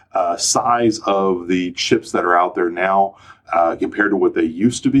size of the chips that are out there now compared to what they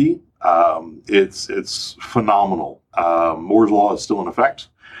used to be, it's phenomenal. Moore's Law is still in effect.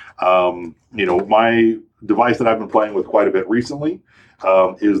 My device that I've been playing with quite a bit recently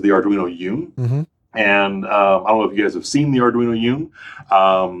is the Arduino Yun. Mm-hmm. And I don't know if you guys have seen the Arduino Yun,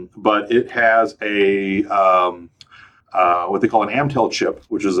 but it has a what they call an Amtel chip,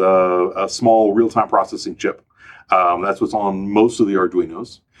 which is a small real-time processing chip. That's what's on most of the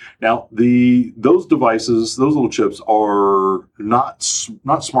Arduinos. Now, those devices, those little chips, are not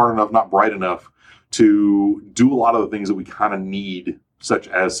smart enough, not bright enough to do a lot of the things that we kind of need, such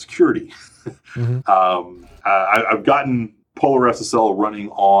as security. Mm-hmm. I've gotten Polar SSL running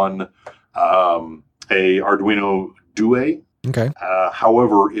on a Arduino Due. Okay.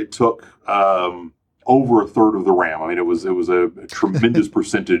 However, it took over a third of the RAM. It was a tremendous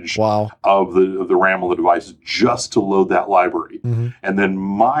percentage wow. of the RAM on the device just to load that library. Mm-hmm. And then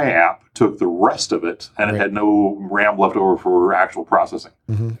my app took the rest of it, and right. It had no RAM left over for actual processing.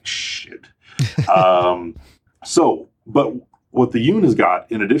 Mm-hmm. Shit. But what the Yun has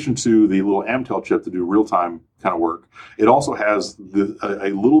got, in addition to the little Amtel chip to do real-time kind of work, it also has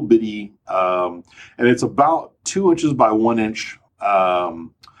a little bitty, and it's about 2 inches by 1 inch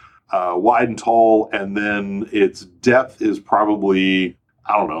wide and tall, and then its depth is probably,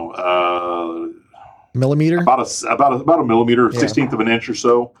 I don't know, millimeter? About a millimeter, 1/16 of an inch or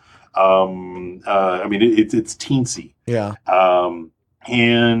so. It's teensy. Yeah.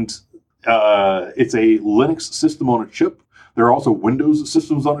 And it's a Linux system on a chip. There are also Windows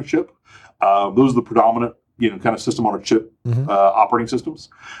systems on a chip. Those are the predominant, kind of system on a chip mm-hmm. Operating systems.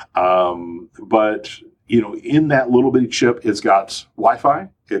 But in that little bitty chip, it's got Wi-Fi.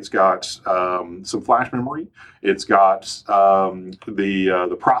 It's got some flash memory. It's got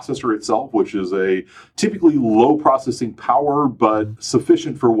the processor itself, which is a typically low processing power, but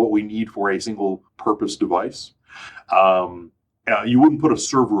sufficient for what we need for a single purpose device. You wouldn't put a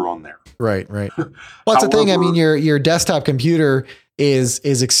server on there. Right. Well, that's the thing. Your desktop computer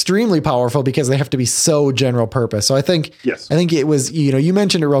is extremely powerful because they have to be so general purpose. So I think it was, you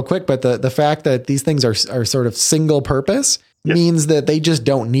mentioned it real quick, but the fact that these things are sort of single purpose means that they just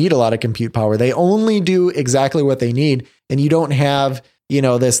don't need a lot of compute power. They only do exactly what they need. And you don't have,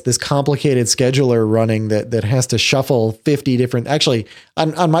 this complicated scheduler running that has to shuffle 50 different, actually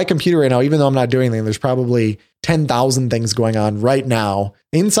on my computer right now, even though I'm not doing anything, there's probably 10,000 things going on right now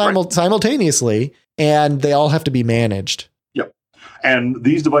simultaneously, and they all have to be managed. Yep. And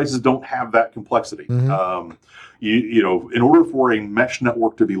these devices don't have that complexity. Mm-hmm. In order for a mesh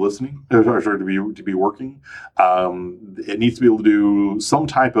network to be to be working, it needs to be able to do some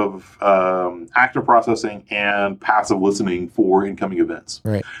type of active processing and passive listening for incoming events.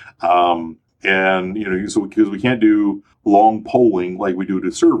 Right. And, so because we can't do long polling like we do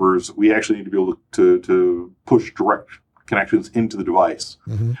to servers, we actually need to be able to push direct connections into the device.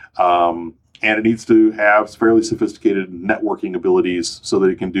 And it needs to have fairly sophisticated networking abilities so that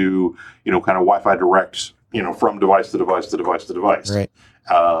it can do, kind of Wi-Fi direct, from device to device to device to device. Right.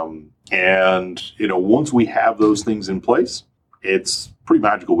 And, once we have those things in place, it's pretty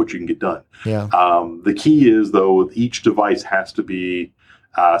magical what you can get done. Yeah. The key is, though, each device has to be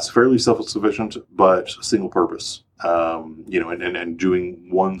fairly self-sufficient, but single purpose, and doing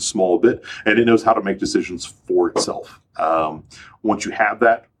one small bit. And it knows how to make decisions for itself. Once you have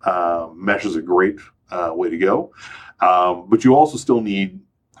that, mesh is a great way to go. But you also still need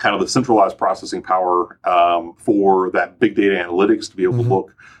kind of the centralized processing power for that big data analytics to be able to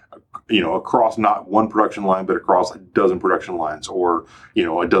look, across not one production line, but across a dozen production lines, or,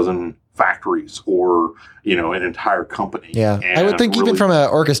 a dozen factories, or, an entire company. Yeah. I would think even from an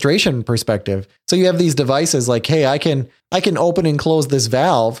orchestration perspective. So you have these devices like, hey, I can open and close this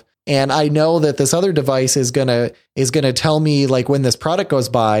valve, and I know that this other device is going to tell me like when this product goes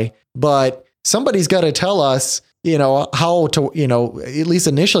by, but somebody's got to tell us, how to, at least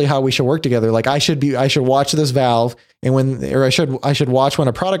initially how we should work together. Like I should watch this valve, and I should watch when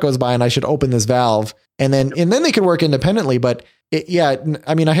a product goes by, and I should open this valve, and then they could work independently. But I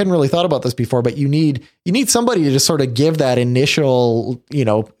hadn't really thought about this before, but you need somebody to just sort of give that initial,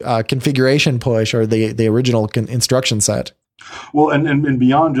 configuration push, or the original instruction set. Well, and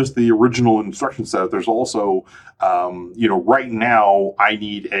beyond just the original instruction set, there's also, right now I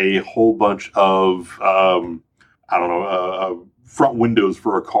need a whole bunch of, front windows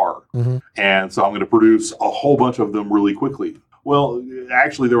for a car. And so I'm going to produce a whole bunch of them really quickly. Well,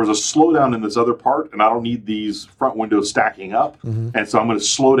 actually, there was a slowdown in this other part, and I don't need these front windows stacking up. And so I'm going to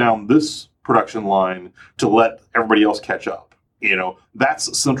slow down this production line to let everybody else catch up.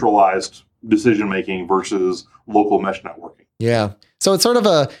 That's centralized decision-making versus local mesh networking. Yeah. So it's sort of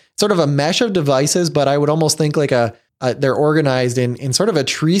a mesh of devices, but I would almost think like they're organized in sort of a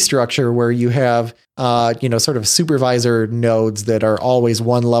tree structure where you have, sort of supervisor nodes that are always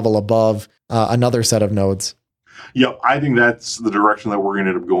one level above another set of nodes. Yeah, I think that's the direction that we're going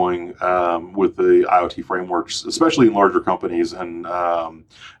to end up going with the IoT frameworks, especially in larger companies and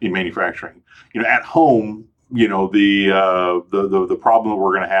in manufacturing. At home, the problem that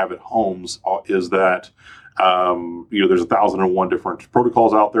we're going to have at homes is that there's 1,001 different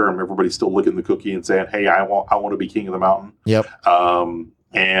protocols out there, and everybody's still licking the cookie and saying, "Hey, I want to be king of the mountain." Yep.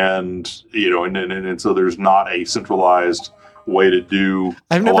 And so there's not a centralized way to do.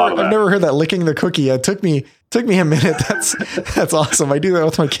 I've never heard that, licking the cookie. It took me a minute. That's awesome. I do that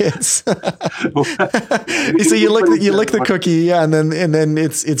with my kids. So you lick the cookie, yeah, and then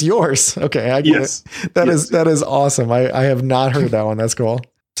it's yours. Okay, I get it. That is awesome. I have not heard that one. That's cool.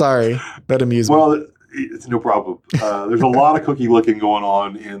 Sorry, that amused me. Well, it's no problem. There's a lot of cookie licking going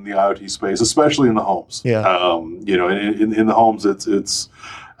on in the IoT space, especially in the homes. Yeah. In the homes, it's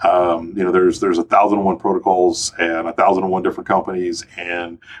there's 1,001 protocols and 1,001 different companies,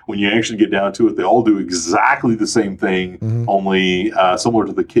 and when you actually get down to it, they all do exactly the same thing. Only similar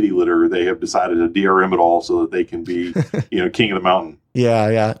to the kitty litter, they have decided to DRM it all so that they can be, king of the mountain.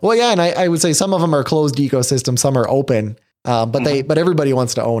 Yeah. Well, yeah, and I would say some of them are closed ecosystem, some are open, but everybody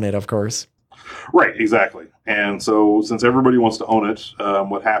wants to own it, of course. Right, exactly. And so since everybody wants to own it,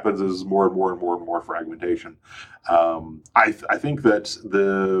 what happens is more and more and more and more fragmentation. I think that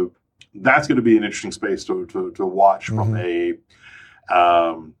that's going to be an interesting space to watch from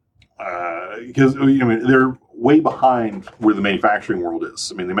because they're way behind where the manufacturing world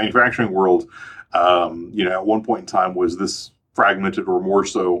is. I mean, the manufacturing world, at one point in time was this fragmented or more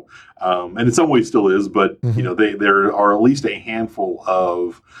so, and in some ways still is, but there are at least a handful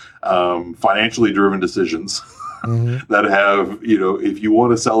of financially driven decisions that have, if you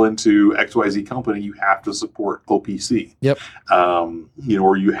want to sell into XYZ company, you have to support OPC. Yep.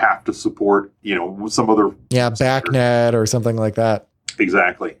 Or you have to support, some other BACnet or something like that.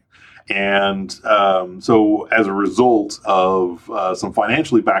 Exactly. And so as a result of some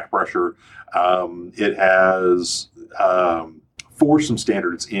financially backed pressure, it has forced some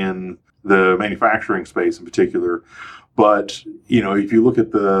standards in the manufacturing space in particular. But, if you look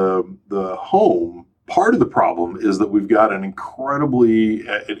at the home, part of the problem is that we've got an incredibly,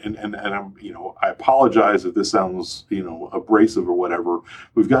 and I apologize if this sounds, abrasive or whatever.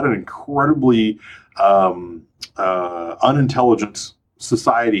 We've got an incredibly unintelligent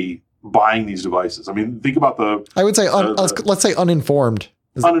society buying these devices. I mean, think about I would say, let's say uninformed.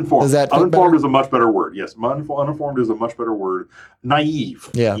 Uninformed. Is that uninformed is a much better word. Yes, uninformed is a much better word. Naive,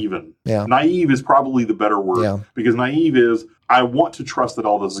 even. Yeah. Naive is probably the better word because naive is, I want to trust that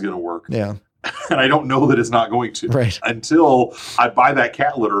all this is going to work. Yeah. And I don't know that it's not going to until I buy that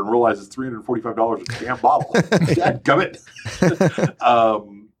cat litter and realize it's $345 a damn bottle. Dadgummit.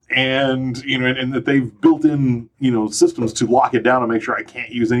 And and that they've built in systems to lock it down and make sure I can't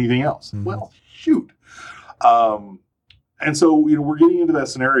use anything else. Mm-hmm. Well, shoot. And so we're getting into that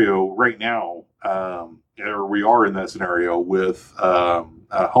scenario right now, or we are in that scenario with home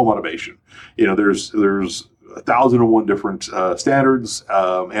automation. There's 1,001 different standards,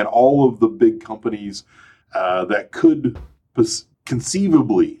 and all of the big companies that could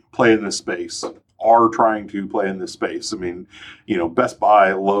conceivably play in this space are trying to play in this space. I mean, Best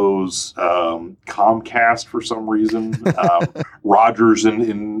Buy, Lowe's, Comcast for some reason, Rogers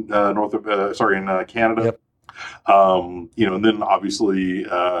in Canada. Yep. And then obviously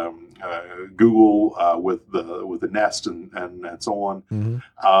Google with the Nest and so on.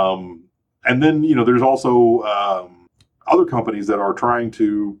 Mm-hmm. And then there's also other companies that are trying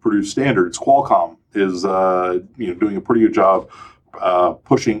to produce standards. Qualcomm is doing a pretty good job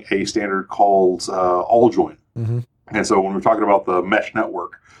pushing a standard called AllJoyn. Mm-hmm. And so when we're talking about the mesh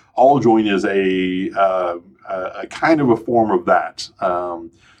network, AllJoyn is a kind of a form of that.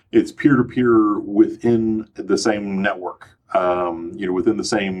 It's peer-to-peer within the same network, within the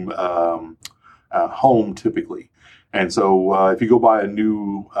same home typically. And so if you go buy a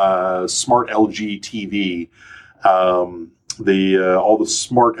new smart LG TV, all the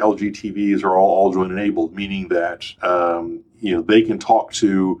smart LG TVs are all AllJoyn enabled, meaning that they can talk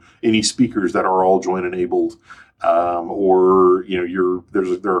to any speakers that are AllJoyn enabled, or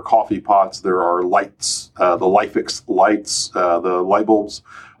there are coffee pots, there are lights, the LifeX lights, the light bulbs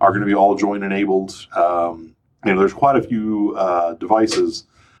are going to be AllJoyn enabled. There's quite a few devices,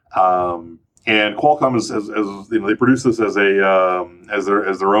 and Qualcomm is they produce this as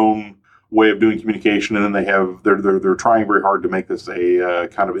their own way of doing communication, and then they're trying very hard to make this a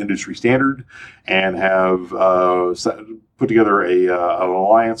kind of industry standard, and have put together an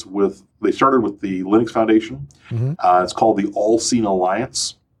alliance with. They started with the Linux Foundation. Mm-hmm. It's called the AllSeen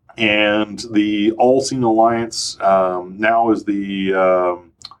Alliance, and the AllSeen Alliance now is the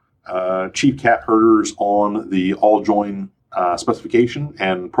chief cat herders on the AllJoyn specification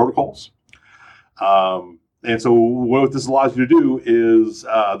and protocols. And so what this allows you to do is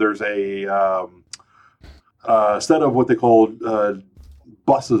there's a set of what they call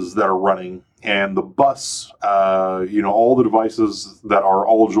buses that are running, and the bus, all the devices that are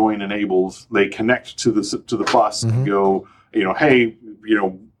AllJoyn enabled, they connect to the bus. Mm-hmm. And go, hey,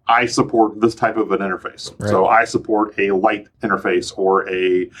 I support this type of an interface. Right. So I support a light interface, or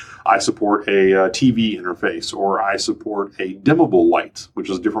I support a TV interface, or I support a dimmable light, which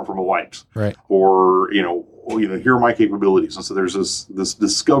is different from a light. Right. Or, here are my capabilities. And so there's this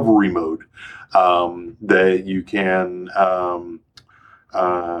discovery mode that you can,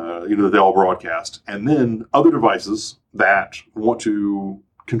 that they all broadcast. And then other devices that want to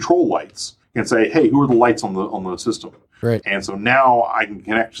control lights can say, hey, who are the lights on the system? Right. And so now I can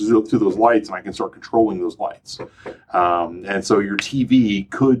connect to those lights, and I can start controlling those lights. And so your TV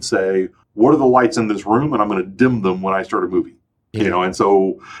could say, what are the lights in this room? And I'm going to dim them when I start a movie. Yeah. And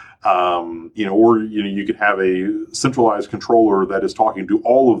so, you could have a centralized controller that is talking to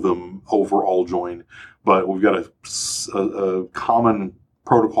all of them over AllJoyn, but we've got a common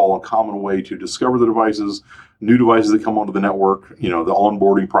protocol, a common way to discover the devices, new devices that come onto the network. The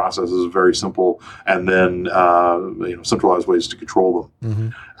onboarding process is very simple, and then centralized ways to control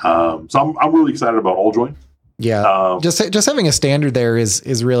them. Mm-hmm. So I'm really excited about AllJoyn. Yeah, just having a standard there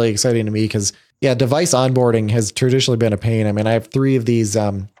is really exciting to me, because device onboarding has traditionally been a pain. I mean, I have 3 of these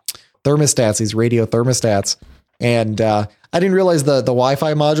thermostats, these radio thermostats, and I didn't realize the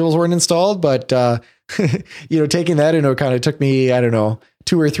Wi-Fi modules weren't installed, but taking that into account, it took me, I don't know,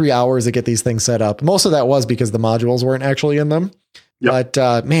 2 or 3 hours to get these things set up. Most of that was because the modules weren't actually in them. Yep.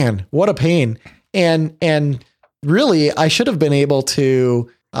 But man, what a pain. And really, I should have been able to,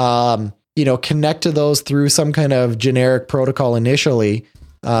 connect to those through some kind of generic protocol initially,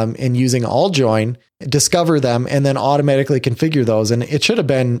 and using AllJoyn, discover them, and then automatically configure those. And it should have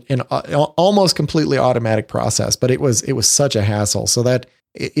been an almost completely automatic process, but it was such a hassle. So that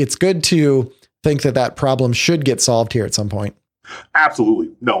it's good to think that problem should get solved here at some point.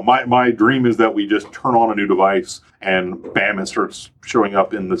 Absolutely. No, my dream is that we just turn on a new device and bam, it starts showing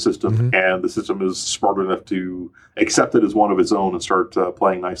up in the system, mm-hmm. and the system is smart enough to accept it as one of its own and start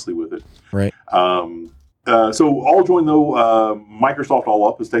playing nicely with it. Right. So AllJoyn, though, Microsoft All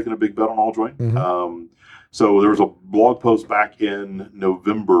Up has taken a big bet on AllJoyn. Mm-hmm. So there was a blog post back in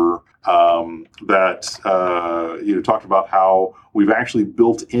November that talked about how we've actually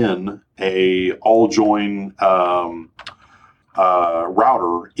built in a AllJoyn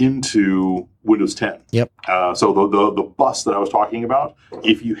router into Windows 10. Yep. So the bus that I was talking about,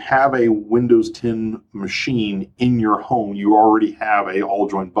 if you have a Windows 10 machine in your home, you already have a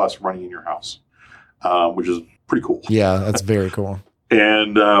AllJoyn bus running in your house, which is pretty cool. Yeah, that's very cool.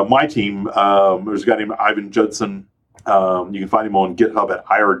 And my team, there's a guy named Ivan Judson. You can find him on GitHub at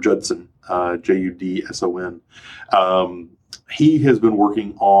IRJudson, Judson. He has been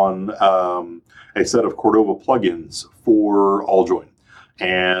working on a set of Cordova plugins for AllJoyn.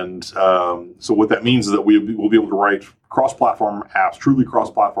 And so what that means is that we'll be able to write cross-platform apps, truly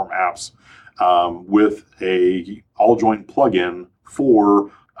cross-platform apps, with a AllJoyn plugin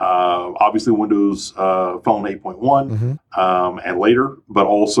for obviously Windows Phone 8.1 and later, but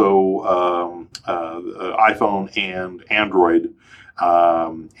also iPhone and Android,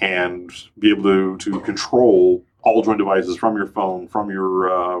 and be able to control AllJoyn devices from your phone, from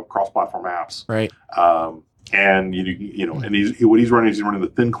your cross-platform apps. Right. And and what he's running is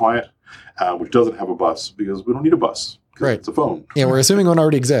the thin client, which doesn't have a bus because we don't need a bus. Right. It's a phone. Yeah, we're assuming one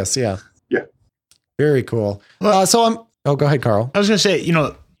already exists. Yeah. Yeah. Very cool. So go ahead, Carl. I was going to say,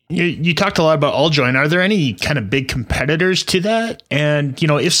 you talked a lot about AllJoyn. Are there any kind of big competitors to that? And,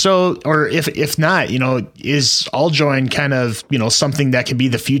 if so, or if not, is AllJoyn kind of, something that could be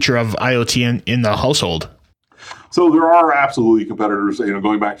the future of IoT in the household? So there are absolutely competitors,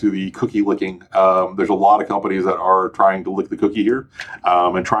 going back to the cookie licking. There's a lot of companies that are trying to lick the cookie here,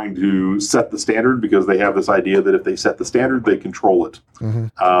 and trying to set the standard because they have this idea that if they set the standard, they control it.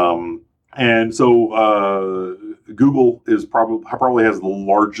 And so Google probably has the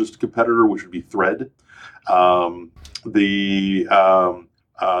largest competitor, which would be Thread.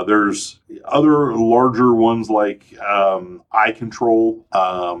 There's other larger ones like iControl.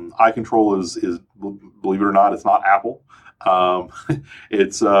 iControl is, believe it or not, it's not Apple.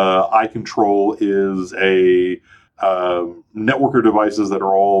 It's iControl is a network of devices that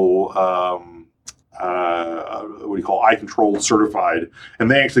are all what do you call iControl certified,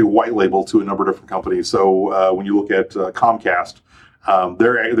 and they actually white label to a number of different companies. So when you look at Comcast,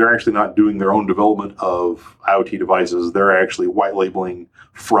 they're actually not doing their own development of IoT devices. They're actually white labeling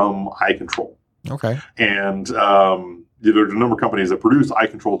from iControl. Okay. And there's a number of companies that produce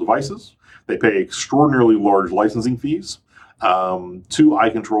iControl devices. They pay extraordinarily large licensing fees to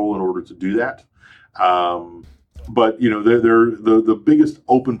iControl in order to do that. But they're the biggest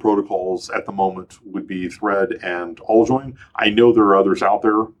open protocols at the moment would be Thread and AllJoyn. I know there are others out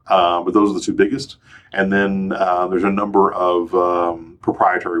there, but those are the two biggest. And then there's a number of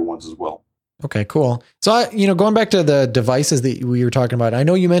proprietary ones as well. Okay, cool. So, going back to the devices that we were talking about, I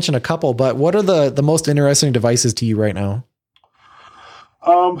know you mentioned a couple, but what are the most interesting devices to you right now?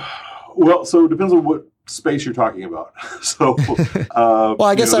 Well, so it depends on what space you're talking about. So, well,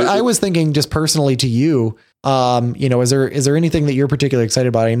 I guess I was thinking just personally to you, is there anything that you're particularly excited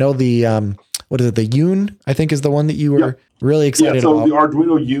about? I know the, what is it? The Yun, I think, is the one that you were really excited about. So the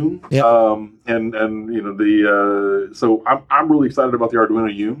Arduino Yun, so I'm really excited about the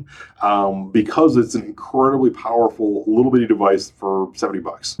Arduino Yun, because it's an incredibly powerful little bitty device for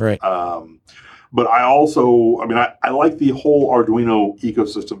 $70. Right. But I also, I like the whole Arduino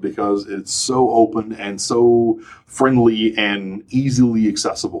ecosystem because it's so open and so friendly and easily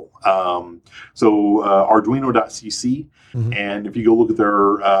accessible. So Arduino.cc, and if you go look at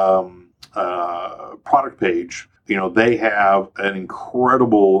their product page, they have an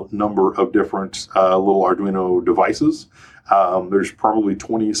incredible number of different little Arduino devices. There's probably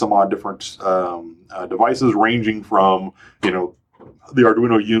 20 some odd different devices ranging from, the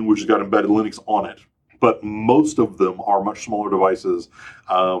Arduino Yun, which has got embedded Linux on it. But most of them are much smaller devices.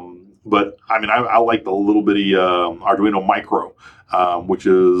 But I like the little bitty Arduino Micro, which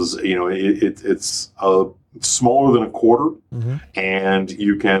is, it's smaller than a quarter, and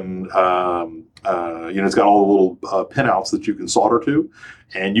you can, it's got all the little pinouts that you can solder to,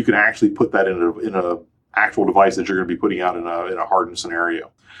 and you can actually put that in a actual device that you're going to be putting out in a hardened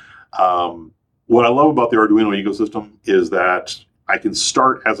scenario. What I love about the Arduino ecosystem is that I can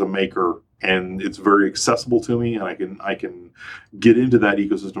start as a maker, and it's very accessible to me, and I can get into that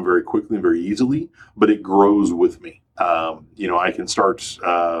ecosystem very quickly and very easily. But it grows with me. I can start.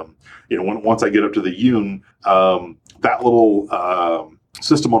 Once I get up to the Yun, that little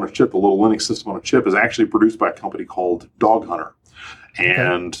system on a chip, the little Linux system on a chip, is actually produced by a company called Dog Hunter,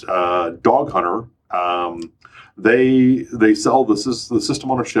 and Dog Hunter. They sell the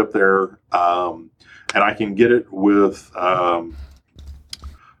system on a chip there, and I can get it with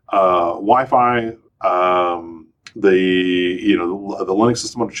Wi-Fi, the Linux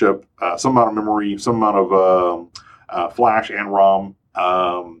system on a chip, some amount of memory, some amount of flash and ROM,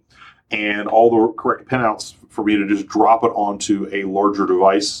 and all the correct pinouts for me to just drop it onto a larger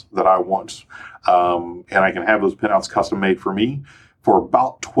device that I want. And I can have those pinouts custom made for me for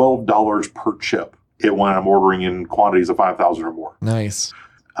about $12 per chip when I'm ordering in quantities of 5,000 or more. Nice.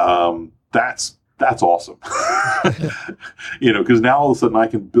 That's awesome. Because now all of a sudden I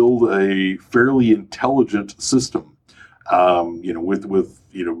can build a fairly intelligent system, with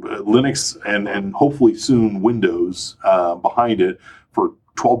Linux and hopefully soon Windows behind it for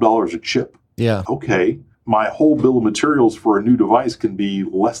 $12 a chip. Yeah. Okay. My whole bill of materials for a new device can be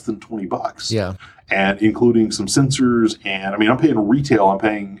less than $20. Yeah. And including some sensors. And I'm paying retail. I'm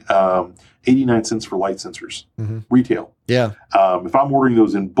paying 89 cents for light sensors, retail. Yeah. If I'm ordering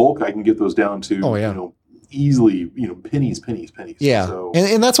those in bulk, I can get those down to, easily, pennies. Yeah. So,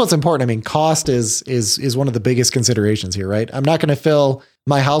 and that's what's important. I mean, cost is one of the biggest considerations here, right? I'm not going to fill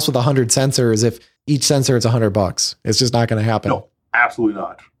my house with 100 sensors if each sensor is $100. It's just not going to happen. No, absolutely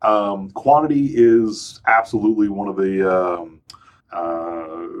not. Quantity is absolutely one of the,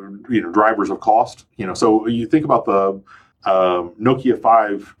 drivers of cost. So you think about the Nokia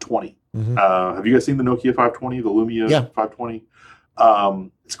 520. Have you guys seen the Nokia 520, the Lumia 520?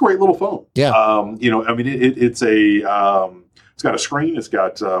 It's a great little phone. Yeah. It's got a screen. It's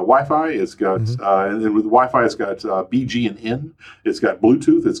got Wi-Fi. It's got, and then with Wi-Fi, it's got BG and N. It's got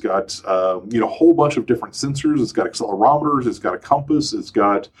Bluetooth. It's got, a whole bunch of different sensors. It's got accelerometers. It's got a compass. It's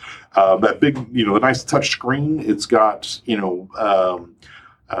got that big, the nice touch screen. It's got,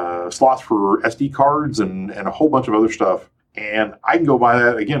 slots for SD cards and a whole bunch of other stuff. And I can go buy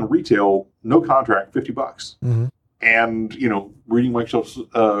that, again, retail, no contract, $50. And, reading Microsoft's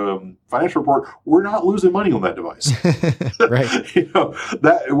financial report, we're not losing money on that device. Right.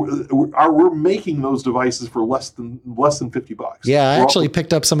 We're making those devices for less than $50. Yeah, I actually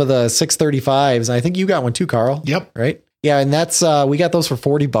picked up some of the 635s. And I think you got one too, Carl. Yep. Right. Yeah, and that's we got those for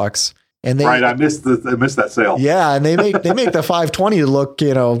 $40. And I missed that sale. Yeah, and they make the 520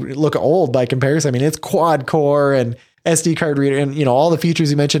 look old by comparison. I mean, it's quad core and SD card reader and all the features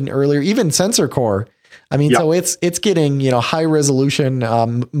you mentioned earlier, even sensor core. I mean, so it's getting, high resolution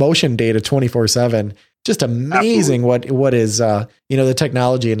motion data 24/7. Just amazing. Absolutely. what is the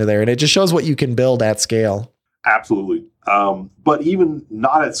technology into there, and it just shows what you can build at scale. Absolutely. But even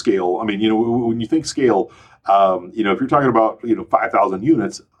not at scale, I mean, when you think scale, if you're talking about 5,000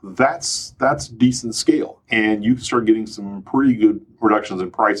 units, that's decent scale, and you can start getting some pretty good reductions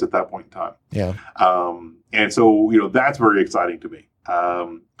in price at that point in time. Yeah. And so that's very exciting to me.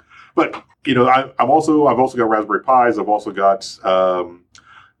 But I've also got Raspberry Pis. I've also got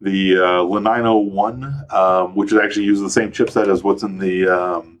the Lenino One, which actually uses the same chipset as what's in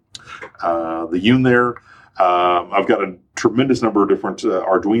the Yun there. I've got a tremendous number of different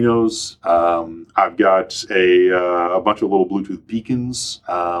Arduinos. I've got a bunch of little Bluetooth beacons.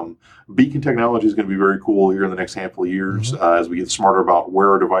 Beacon technology is going to be very cool here in the next handful of years as we get smarter about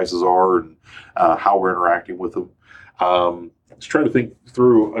where our devices are and how we're interacting with them. Just trying to think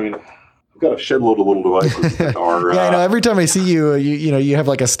through. I mean, I've got a shed load of little devices that are. Yeah, I know. Every time I see you, you have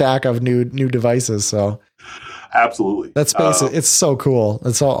like a stack of new devices. So. Absolutely. That space, it's so cool.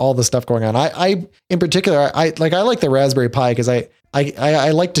 It's all the stuff going on. I in particular, I like the Raspberry Pi because I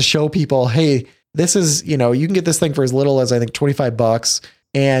like to show people, hey, this is, you can get this thing for as little as I think $25,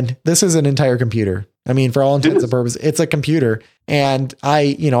 and this is an entire computer. I mean, for all intents and purposes, it's a computer. And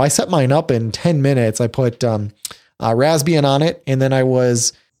I set mine up in 10 minutes. I put Raspbian on it, and then I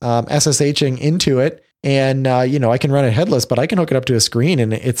was SSHing into it. And, I can run it headless, but I can hook it up to a screen,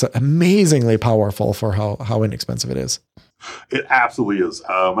 and it's amazingly powerful for how inexpensive it is. It absolutely is.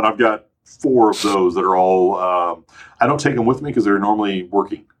 And I've got 4 of those that are all, I don't take them with me because they're normally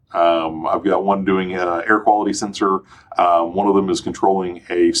working. I've got one doing air quality sensor. One of them is controlling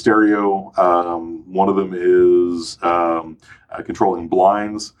a stereo. One of them is controlling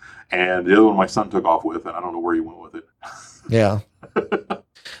blinds. And the other one my son took off with, and I don't know where he went with it. Yeah.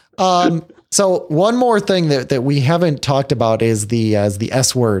 So one more thing that we haven't talked about is the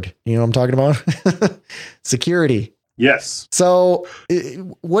S word. You know what I'm talking about? Security. Yes. So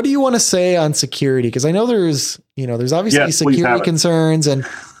what do you want to say on security? Because I know there's obviously security concerns and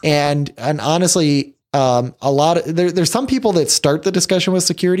honestly, a lot of there's some people that start the discussion with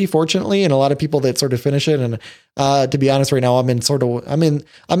security, fortunately, and a lot of people that sort of finish it. And to be honest, right now I'm in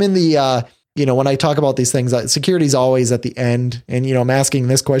the when I talk about these things, security is always at the end, and I'm asking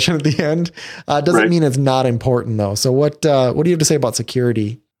this question at the end. Doesn't mean it's not important though. So what do you have to say about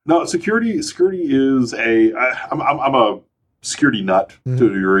security? No, security is I'm a security nut to a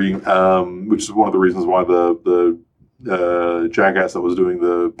degree, which is one of the reasons why the jackass that was doing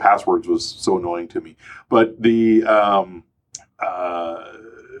the passwords was so annoying to me. But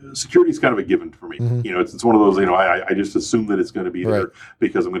security is kind of a given for me. Mhm. It's one of those, I just assume that it's going to be there Right.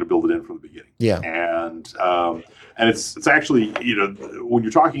 because I'm going to build it in from the beginning. Yeah. And it's actually, when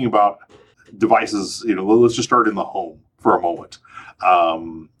you're talking about devices, let's just start in the home for a moment.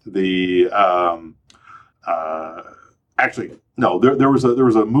 Actually, no, there was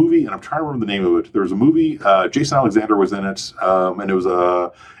a movie, and I'm trying to remember the name of it. There was a movie, Jason Alexander was in it, and it was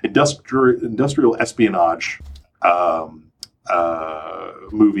a industrial espionage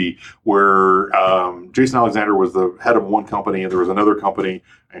movie where Jason Alexander was the head of one company, and there was another company.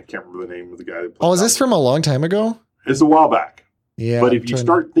 I can't remember the name of the guy. That Oh, is this from a long time ago? It's a while back. Yeah. But I'm if you trying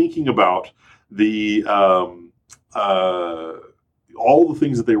start thinking about the all the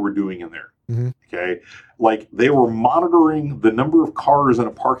things that they were doing in there, Mhm. okay, like they were monitoring the number of cars in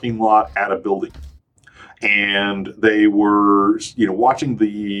a parking lot at a building, and they were watching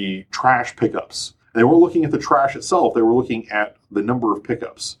the trash pickups. They weren't looking at the trash itself; they were looking at the number of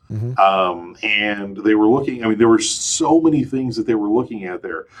pickups, Mhm. and they were looking. I mean, there were so many things that they were looking at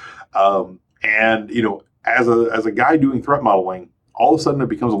there, and as a guy doing threat modeling, all of a sudden it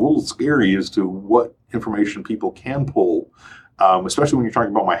becomes a little scary as to what information people can pull, especially when you're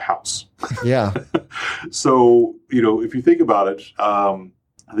talking about my house. Yeah. So, if you think about it,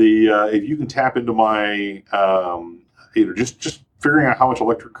 if you can tap into my, just figuring out how much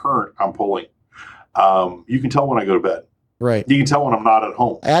electric current I'm pulling, you can tell when I go to bed. Right. You can tell when I'm not at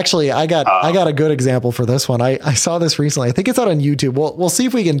home. Actually, I got a good example for this one. I saw this recently. I think it's out on YouTube. We'll see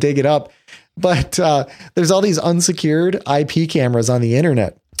if we can dig it up. But there's all these unsecured IP cameras on the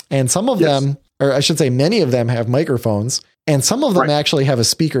internet, and some of them, or I should say, many of them have microphones, and some of them actually have a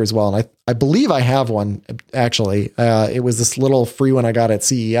speaker as well. And I believe I have one actually. It was this little free one I got at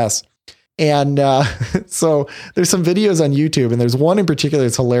CES. And so there's some videos on YouTube, and there's one in particular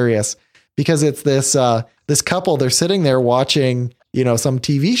that's hilarious because it's this couple. They're sitting there watching, some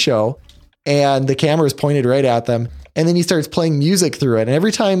TV show, and the camera is pointed right at them. And then he starts playing music through it. And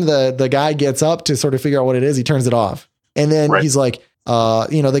every time the guy gets up to sort of figure out what it is, he turns it off. And then he's like,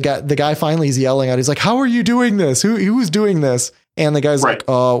 the guy finally is yelling out. He's like, "How are you doing this? Who's doing this?" And the guy's like,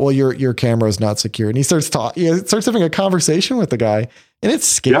 "Oh, well, your camera is not secure." And he starts starts having a conversation with the guy, and it's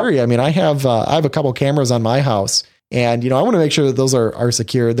scary. I mean, I have a couple cameras on my house, and I want to make sure that those are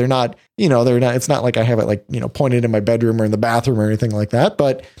secure. They're not, it's not like I have it pointed in my bedroom or in the bathroom or anything like that.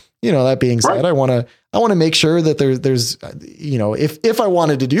 But that being said, I want to make sure that there's if I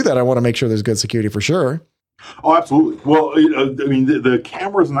wanted to do that, I want to make sure there's good security for sure. Oh, absolutely. Well, I mean, the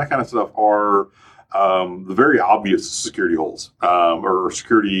cameras and that kind of stuff are the very obvious security holes, or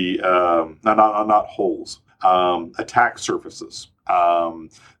security, not holes, attack surfaces. But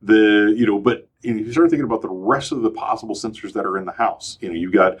if you start thinking about the rest of the possible sensors that are in the house,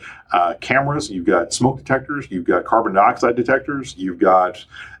 you've got cameras, you've got smoke detectors, you've got carbon dioxide detectors, you've got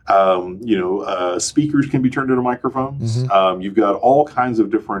speakers can be turned into microphones. Mm-hmm. You've got all kinds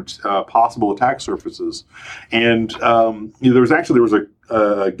of different possible attack surfaces, and there was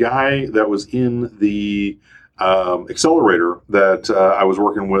a guy that was in the accelerator that I was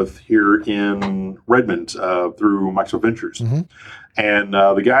working with here in Redmond through Microsoft Ventures. Mm-hmm. And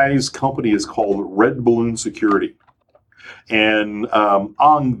the guy's company is called Red Balloon Security. And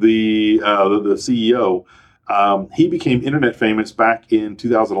on the CEO, he became internet famous back in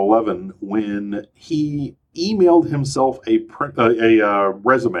 2011 when he emailed himself a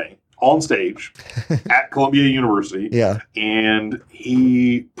resume on stage at Columbia University. Yeah. And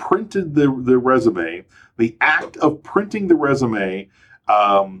he printed the resume. The act of printing the resume,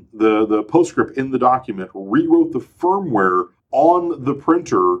 the postscript in the document, rewrote the firmware on the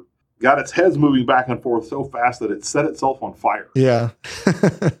printer, got its heads moving back and forth so fast that it set itself on fire. Yeah.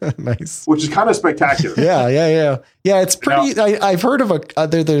 Nice. Which is kind of spectacular. Yeah. It's pretty, I've heard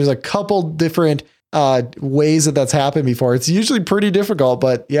of there's a couple different ways that's happened before. It's usually pretty difficult,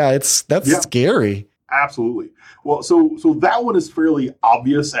 but that's scary. Absolutely. Well, so that one is fairly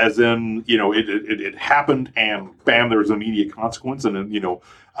obvious, as in, it happened and bam, there was an immediate consequence, and then,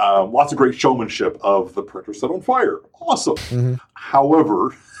 lots of great showmanship of the printer set on fire. Awesome. Mm-hmm.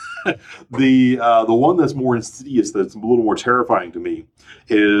 However, the one that's more insidious, that's a little more terrifying to me,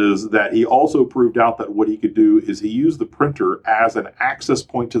 is that he also proved out that what he could do is he used the printer as an access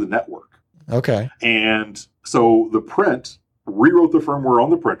point to the network. Okay. And so the print rewrote the firmware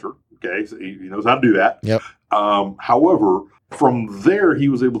on the printer. Okay, so he knows how to do that. Yep. However, from there, he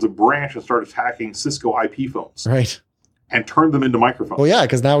was able to branch and start attacking Cisco IP phones. Right. And turn them into microphones. Well, yeah,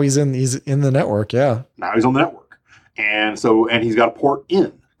 because now he's in the network. Yeah. Now he's on the network. And he's got a port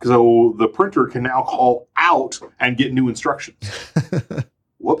in. So the printer can now call out and get new instructions.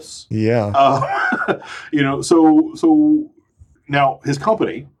 Whoops. Yeah. So Now, his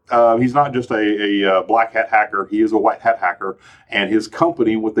company, he's not just a black hat hacker. He is a white hat hacker. And his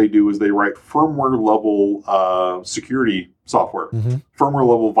company, what they do is they write firmware level security software, firmware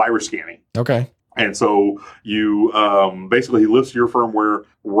level virus scanning. Okay. And so you basically, he lifts your firmware,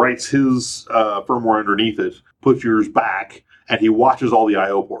 writes his firmware underneath it, puts yours back, and he watches all the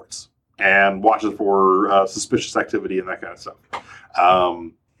I/O ports and watches for suspicious activity and that kind of stuff. But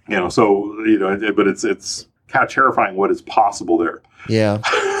it's kind of terrifying what is possible there. Yeah.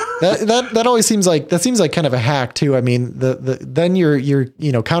 That always seems like kind of a hack too. I mean, then you're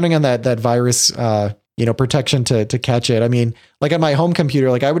counting on that virus protection to catch it. I mean, like on my home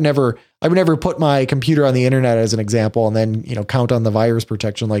computer, like I would never put my computer on the internet as an example and then, count on the virus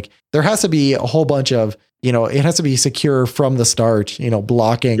protection. Like there has to be a whole bunch of, it has to be secure from the start,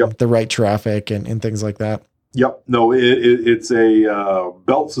 blocking the right traffic and things like that. Yep. No, it's a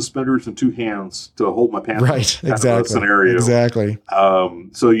belt, suspenders, and 2 hands to hold my pants. Right. Exactly. Scenario. Exactly.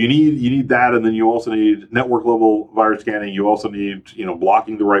 So you need that, and then you also need network level virus scanning. You also need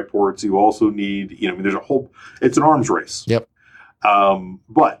blocking the right ports. You also need there's it's an arms race. Yep.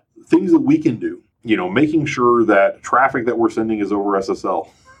 But things that we can do, making sure that traffic that we're sending is over SSL.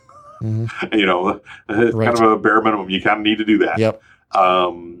 Kind of a bare minimum. You kind of need to do that. Yep.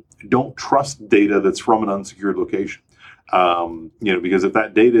 Don't trust data that's from an unsecured location. Because if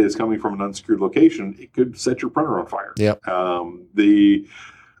that data is coming from an unsecured location, it could set your printer on fire. Yep.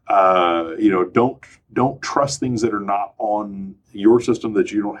 Don't trust things that are not on your system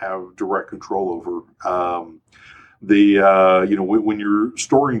that you don't have direct control over. When you're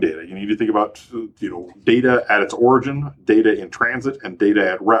storing data, you need to think about, data at its origin, data in transit, and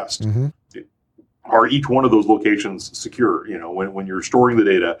data at rest. Mm-hmm. Are each one of those locations secure? When you're storing the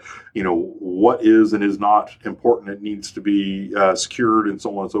data, what is and is not important. It needs to be secured and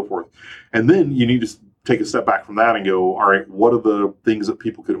so on and so forth. And then you need to take a step back from that and go, all right, what are the things that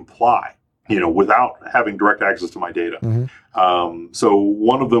people could imply, without having direct access to my data? Mm-hmm. So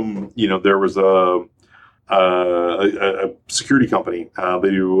one of them, there was a security company. They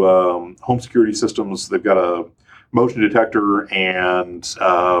do home security systems. They've got a motion detector and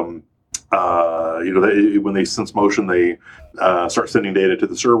when they sense motion, they start sending data to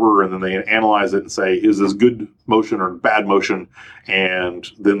the server, and then they analyze it and say, is this good motion or bad motion? And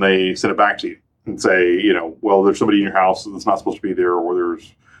then they send it back to you and say, well, there's somebody in your house that's not supposed to be there, or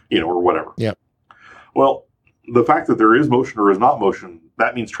there's, or whatever. Yeah. Well, the fact that there is motion or is not motion,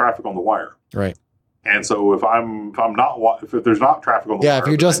 that means traffic on the wire. Right. And so if there's not traffic on the wire, if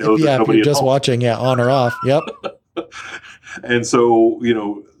you're just watching, on or off. Yep. And so,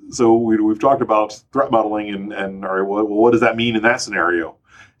 so we've talked about threat modeling and all right, well, what does that mean in that scenario?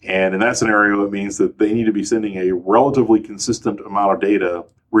 And in that scenario, it means that they need to be sending a relatively consistent amount of data,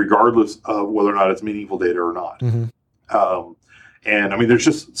 regardless of whether or not it's meaningful data or not. Mm-hmm. And I mean, there's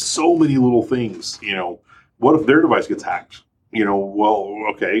just so many little things. What if their device gets hacked? Well,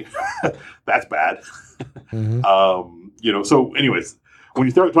 okay, that's bad. Mm-hmm. So anyways, when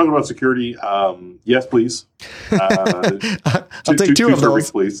you start talking about security, yes, please. I'll take two of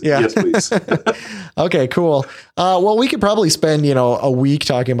those, please. Yeah. Yes, please. Okay, cool. Well, we could probably spend, a week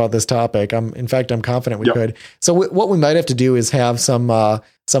talking about this topic. I'm confident we could. So what we might have to do is have some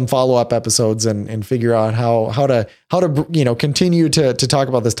follow-up episodes and figure out how to continue to talk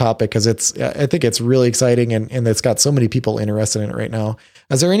about this topic, because I think it's really exciting and it's got so many people interested in it right now.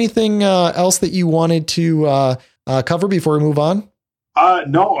 Is there anything else that you wanted to cover before we move on?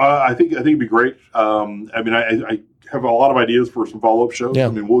 No, I think it'd be great. I have a lot of ideas for some follow-up shows. Yeah. I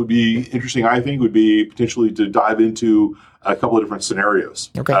mean, what would be interesting, I think, would be potentially to dive into a couple of different scenarios.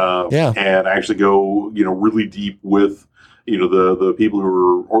 Okay. And actually go, really deep with, the people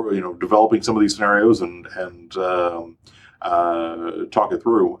who are, developing some of these scenarios and talk it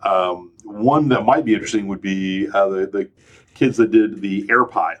through. One that might be interesting would be the kids that did the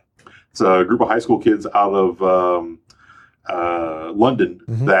AirPi. It's a group of high school kids out of London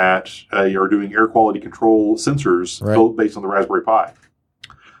mm-hmm. that are doing air quality control sensors built based on the Raspberry Pi.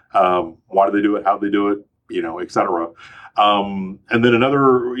 Why do they do it? How do they do it? Et cetera. And then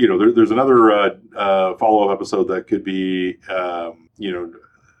another, there's another follow-up episode that could be, I don't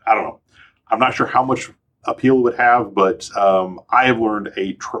know. I'm not sure how much appeal it would have, but I have learned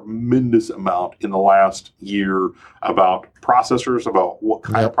a tremendous amount in the last year about processors, about what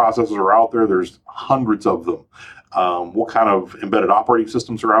kind of processors are out there. There's hundreds of them. What kind of embedded operating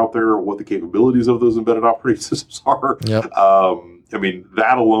systems are out there, what the capabilities of those embedded operating systems are. Yep. I mean,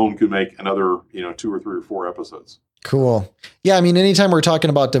 that alone could make another, 2 or 3 or 4 episodes. Cool. Yeah. I mean, anytime we're talking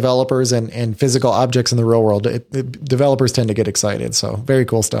about developers and physical objects in the real world, developers tend to get excited. So very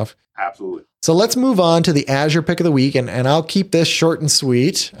cool stuff. Absolutely. So let's move on to the Azure pick of the week, and I'll keep this short and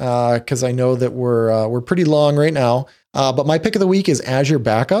sweet because I know that we're pretty long right now. But my pick of the week is Azure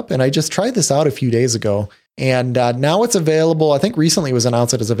Backup, and I just tried this out a few days ago. And now it's available. I think recently it was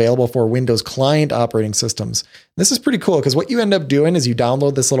announced that it's available for Windows client operating systems. This is pretty cool because what you end up doing is you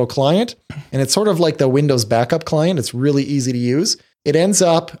download this little client, and it's sort of like the Windows backup client. It's really easy to use. It ends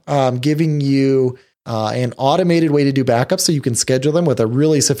up giving you an automated way to do backups, so you can schedule them with a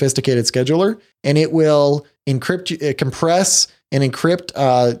really sophisticated scheduler, and it will compress and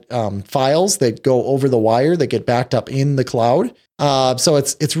encrypt files that go over the wire that get backed up in the cloud. So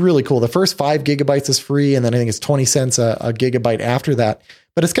it's really cool. The first 5 gigabytes is free, and then I think it's 20 cents a gigabyte after that.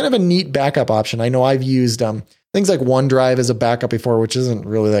 But it's kind of a neat backup option. I know I've used things like OneDrive as a backup before, which isn't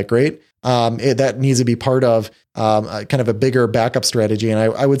really that great. That needs to be part of kind of a bigger backup strategy. And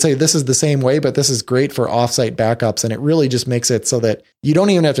I would say this is the same way, but this is great for offsite backups. And it really just makes it so that you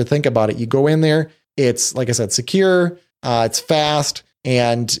don't even have to think about it. You go in there, it's, like I said, secure, it's fast,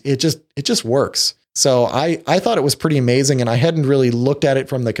 and it just works. So I thought it was pretty amazing, and I hadn't really looked at it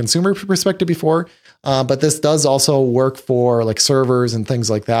from the consumer perspective before, but this does also work for like servers and things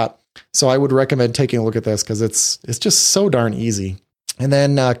like that. So I would recommend taking a look at this because it's just so darn easy. And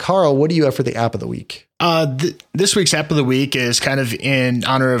then Carl, what do you have for the app of the week? This week's app of the week is kind of in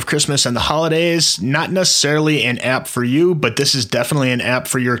honor of Christmas and the holidays. Not necessarily an app for you, but this is definitely an app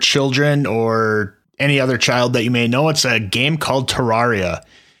for your children or any other child that you may know. It's a game called Terraria.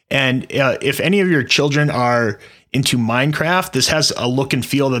 And if any of your children are into Minecraft, this has a look and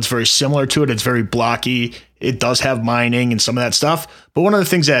feel that's very similar to it. It's very blocky. It does have mining and some of that stuff. But one of the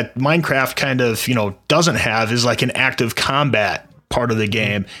things that Minecraft kind of, doesn't have is like an active combat part of the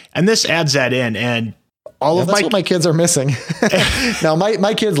game. And this adds that in. And that's what my kids are missing. Now,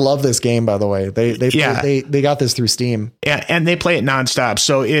 my kids love this game, by the way. They got this through Steam. Yeah, and they play it nonstop.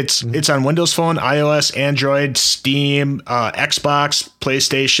 So it's on Windows Phone, iOS, Android, Steam, Xbox,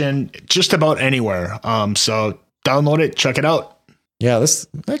 PlayStation, just about anywhere. So download it, check it out. Yeah, this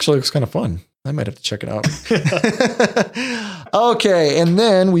actually looks kind of fun. I might have to check it out. Okay, and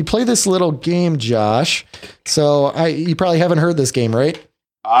then we play this little game, Josh. So you probably haven't heard this game, right?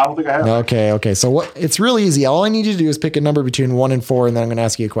 I don't think I have. Okay. So it's really easy. All I need you to do is pick a number between 1 and 4, and then I'm going to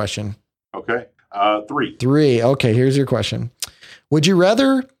ask you a question. Okay. 3. 3. Okay, here's your question. Would you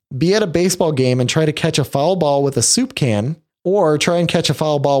rather be at a baseball game and try to catch a foul ball with a soup can, or try and catch a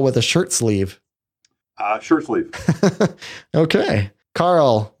foul ball with a shirt sleeve? Shirt sleeve. Okay.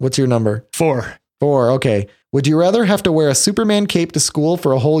 Carl, what's your number? 4. 4. Okay. Would you rather have to wear a Superman cape to school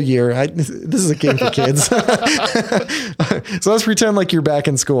for a whole year? This is a game for kids. So let's pretend like you're back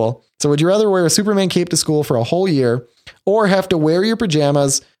in school. So would you rather wear a Superman cape to school for a whole year, or have to wear your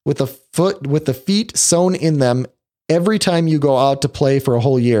pajamas with the feet sewn in them every time you go out to play for a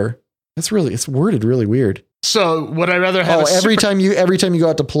whole year? It's worded really weird. So would I rather have every time you go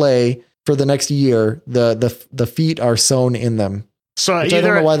out to play for the next year, the feet are sewn in them? So I don't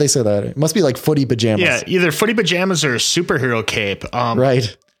know why they say that. It must be like footy pajamas. Yeah, either footy pajamas or a superhero cape.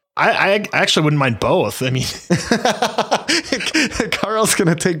 Right. I actually wouldn't mind both. I mean, Carl's going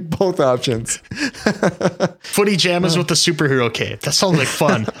to take both options. Footy pajamas with the superhero cape. That sounds like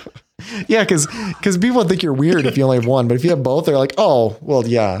fun. Yeah, because people think you're weird if you only have one, but if you have both, they're like, oh, well,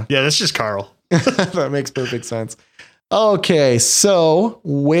 yeah. Yeah, that's just Carl. That makes perfect sense. Okay, so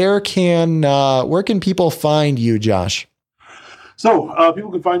where can people find you, Josh? So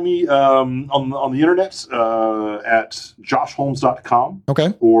people can find me on the internet at joshholmes.com.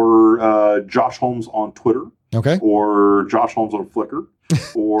 Okay. Or Josh Holmes on Twitter. Okay. Or Josh Holmes on Flickr.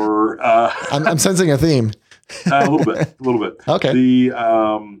 Or I'm sensing a theme. A little bit. Okay.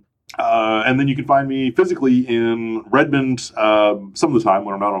 And then you can find me physically in Redmond some of the time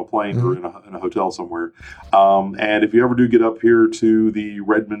when I'm not on a plane or in a hotel somewhere. And if you ever do get up here to the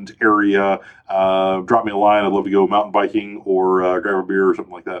Redmond area, drop me a line. I'd love to go mountain biking or grab a beer or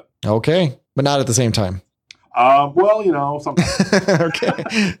something like that. Okay, but not at the same time. Well, sometimes.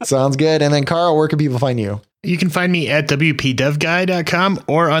 Okay, sounds good. And then Carl, where can people find you? You can find me at wpdevguy.com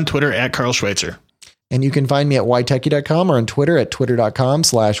or on Twitter at Carl Schweitzer. And you can find me at ytechie.com or on Twitter at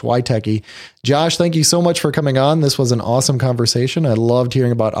twitter.com/ytechie. Josh, thank you so much for coming on. This was an awesome conversation. I loved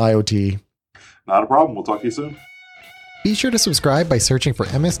hearing about IoT. Not a problem. We'll talk to you soon. Be sure to subscribe by searching for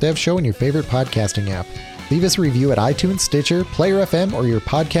MS Dev Show in your favorite podcasting app. Leave us a review at iTunes, Stitcher, Player FM, or your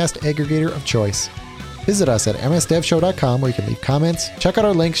podcast aggregator of choice. Visit us at msdevshow.com where you can leave comments, check out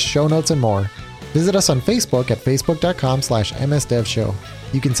our links, show notes, and more. Visit us on Facebook at facebook.com/msdevshow.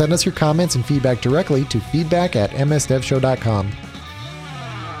 You can send us your comments and feedback directly to feedback@msdevshow.com.